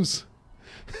blues,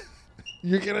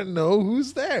 you're gonna know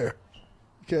who's there.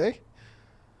 Okay.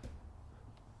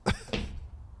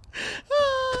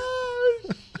 Oh,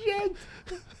 shit.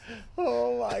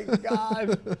 Oh, my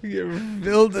God. You're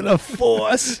building a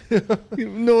force.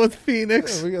 North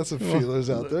Phoenix. Yeah, we got some feelers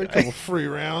out there. A couple free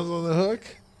rounds on the hook.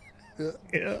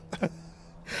 Yeah.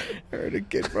 Heard a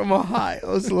kid from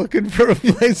Ohio's looking for a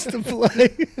place to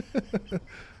play.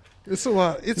 It's a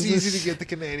lot. It's Is easy this- to get the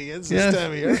Canadians Yeah. this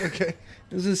time of year. Okay.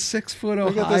 There's a 6-foot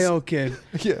got this- Ohio kid.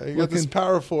 Yeah, you got this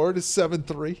power forward, a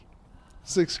 7'3",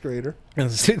 6th grader. A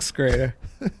 6th grader.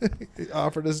 He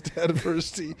offered his dad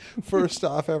first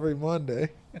off every Monday.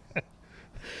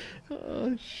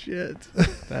 Oh, shit.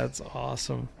 That's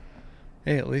awesome.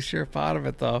 Hey, at least you're a part of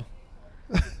it, though.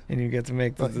 And you get to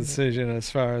make the decision as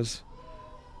far as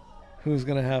who's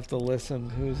going to have to listen,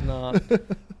 who's not.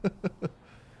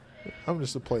 I'm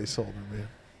just a placeholder, man.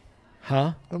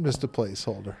 Huh? I'm just a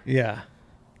placeholder. Yeah.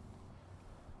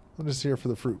 I'm just here for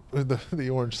the fruit, the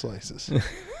orange slices.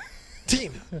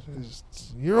 Tina,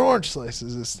 your orange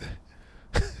slices is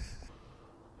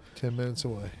 10 minutes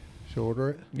away. Should I order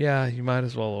it? Yeah, you might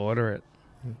as well order it.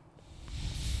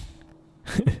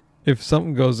 If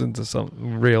something goes into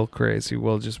something real crazy,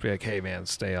 we'll just be like, hey, man,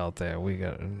 stay out there. We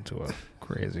got into a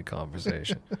crazy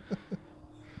conversation.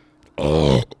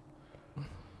 No.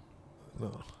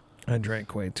 I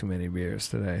drank way too many beers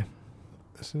today.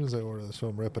 As soon as I order this,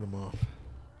 I'm ripping them off.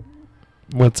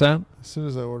 What's that? As soon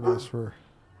as I order this, I'm going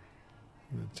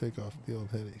to take off the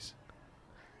old Hennies.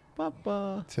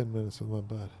 Papa. 10 minutes with my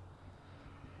bud.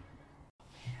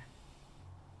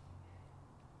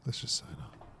 Let's just sign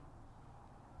off.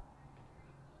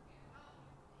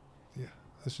 Yeah,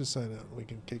 let's just sign out and we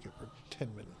can kick it for 10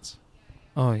 minutes.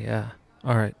 Oh, yeah.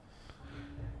 All right.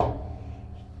 Well,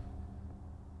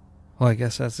 I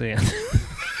guess that's the end.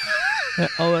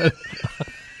 I'll let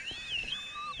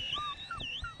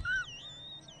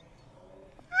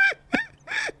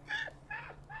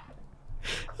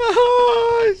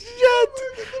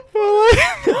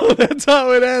That's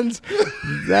how it ends.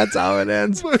 That's how it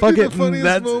ends. Fuck it.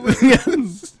 That's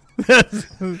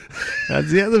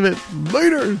the end of it.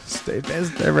 Later. Stay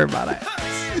pissed, everybody. I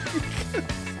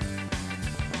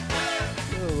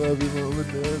love you, Mom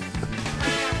and Dad.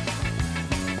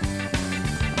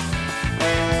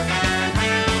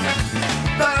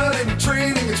 Not in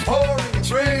training, it's pouring,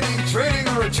 it's raining, training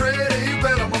or a trade,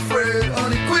 but I'm afraid.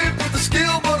 Unequipped with the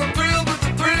skill, but I'm thrilled with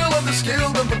the thrill of the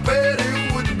skill. I'm prepared,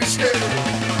 who wouldn't be scared?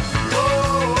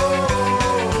 Oh,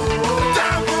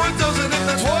 down for a dozen if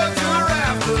that's what you're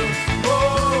after. Oh,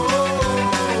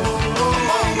 a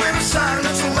moment of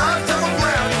silence, a lifetime of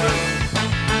laughter.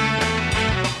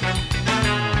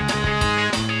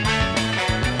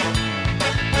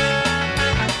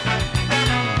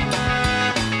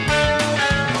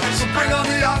 So bring on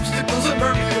the obstacles and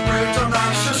burn me the bridge. I'm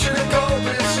not shushing and cold,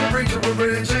 it's a bridge over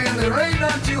bridge. And there ain't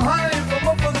none too high if I'm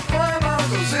up for the climb. I'll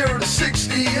go 0 to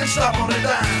 60 and stop on a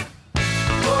dime.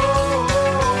 Oh,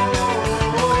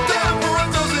 down for a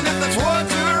dozen if that's what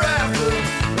you're after.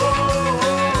 Oh,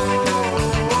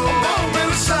 a moment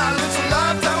of silence, a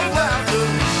lifetime of laughter.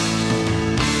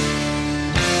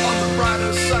 On the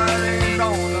brighter side, ain't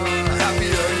on a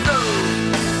happier note.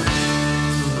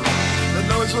 The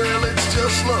noise, well, it's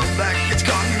just love that gets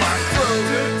caught in my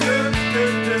throat.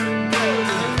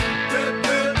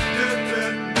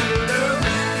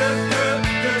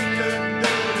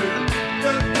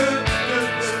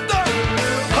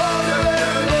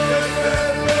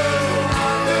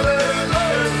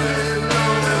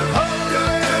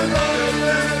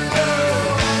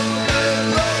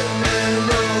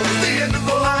 The end of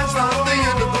the line's not the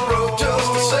end of the road,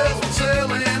 just a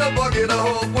sail in a bucket of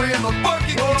hope. When the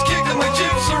bucket gets kicked and my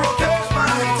chips are all cast, my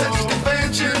intentions,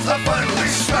 conventions, I find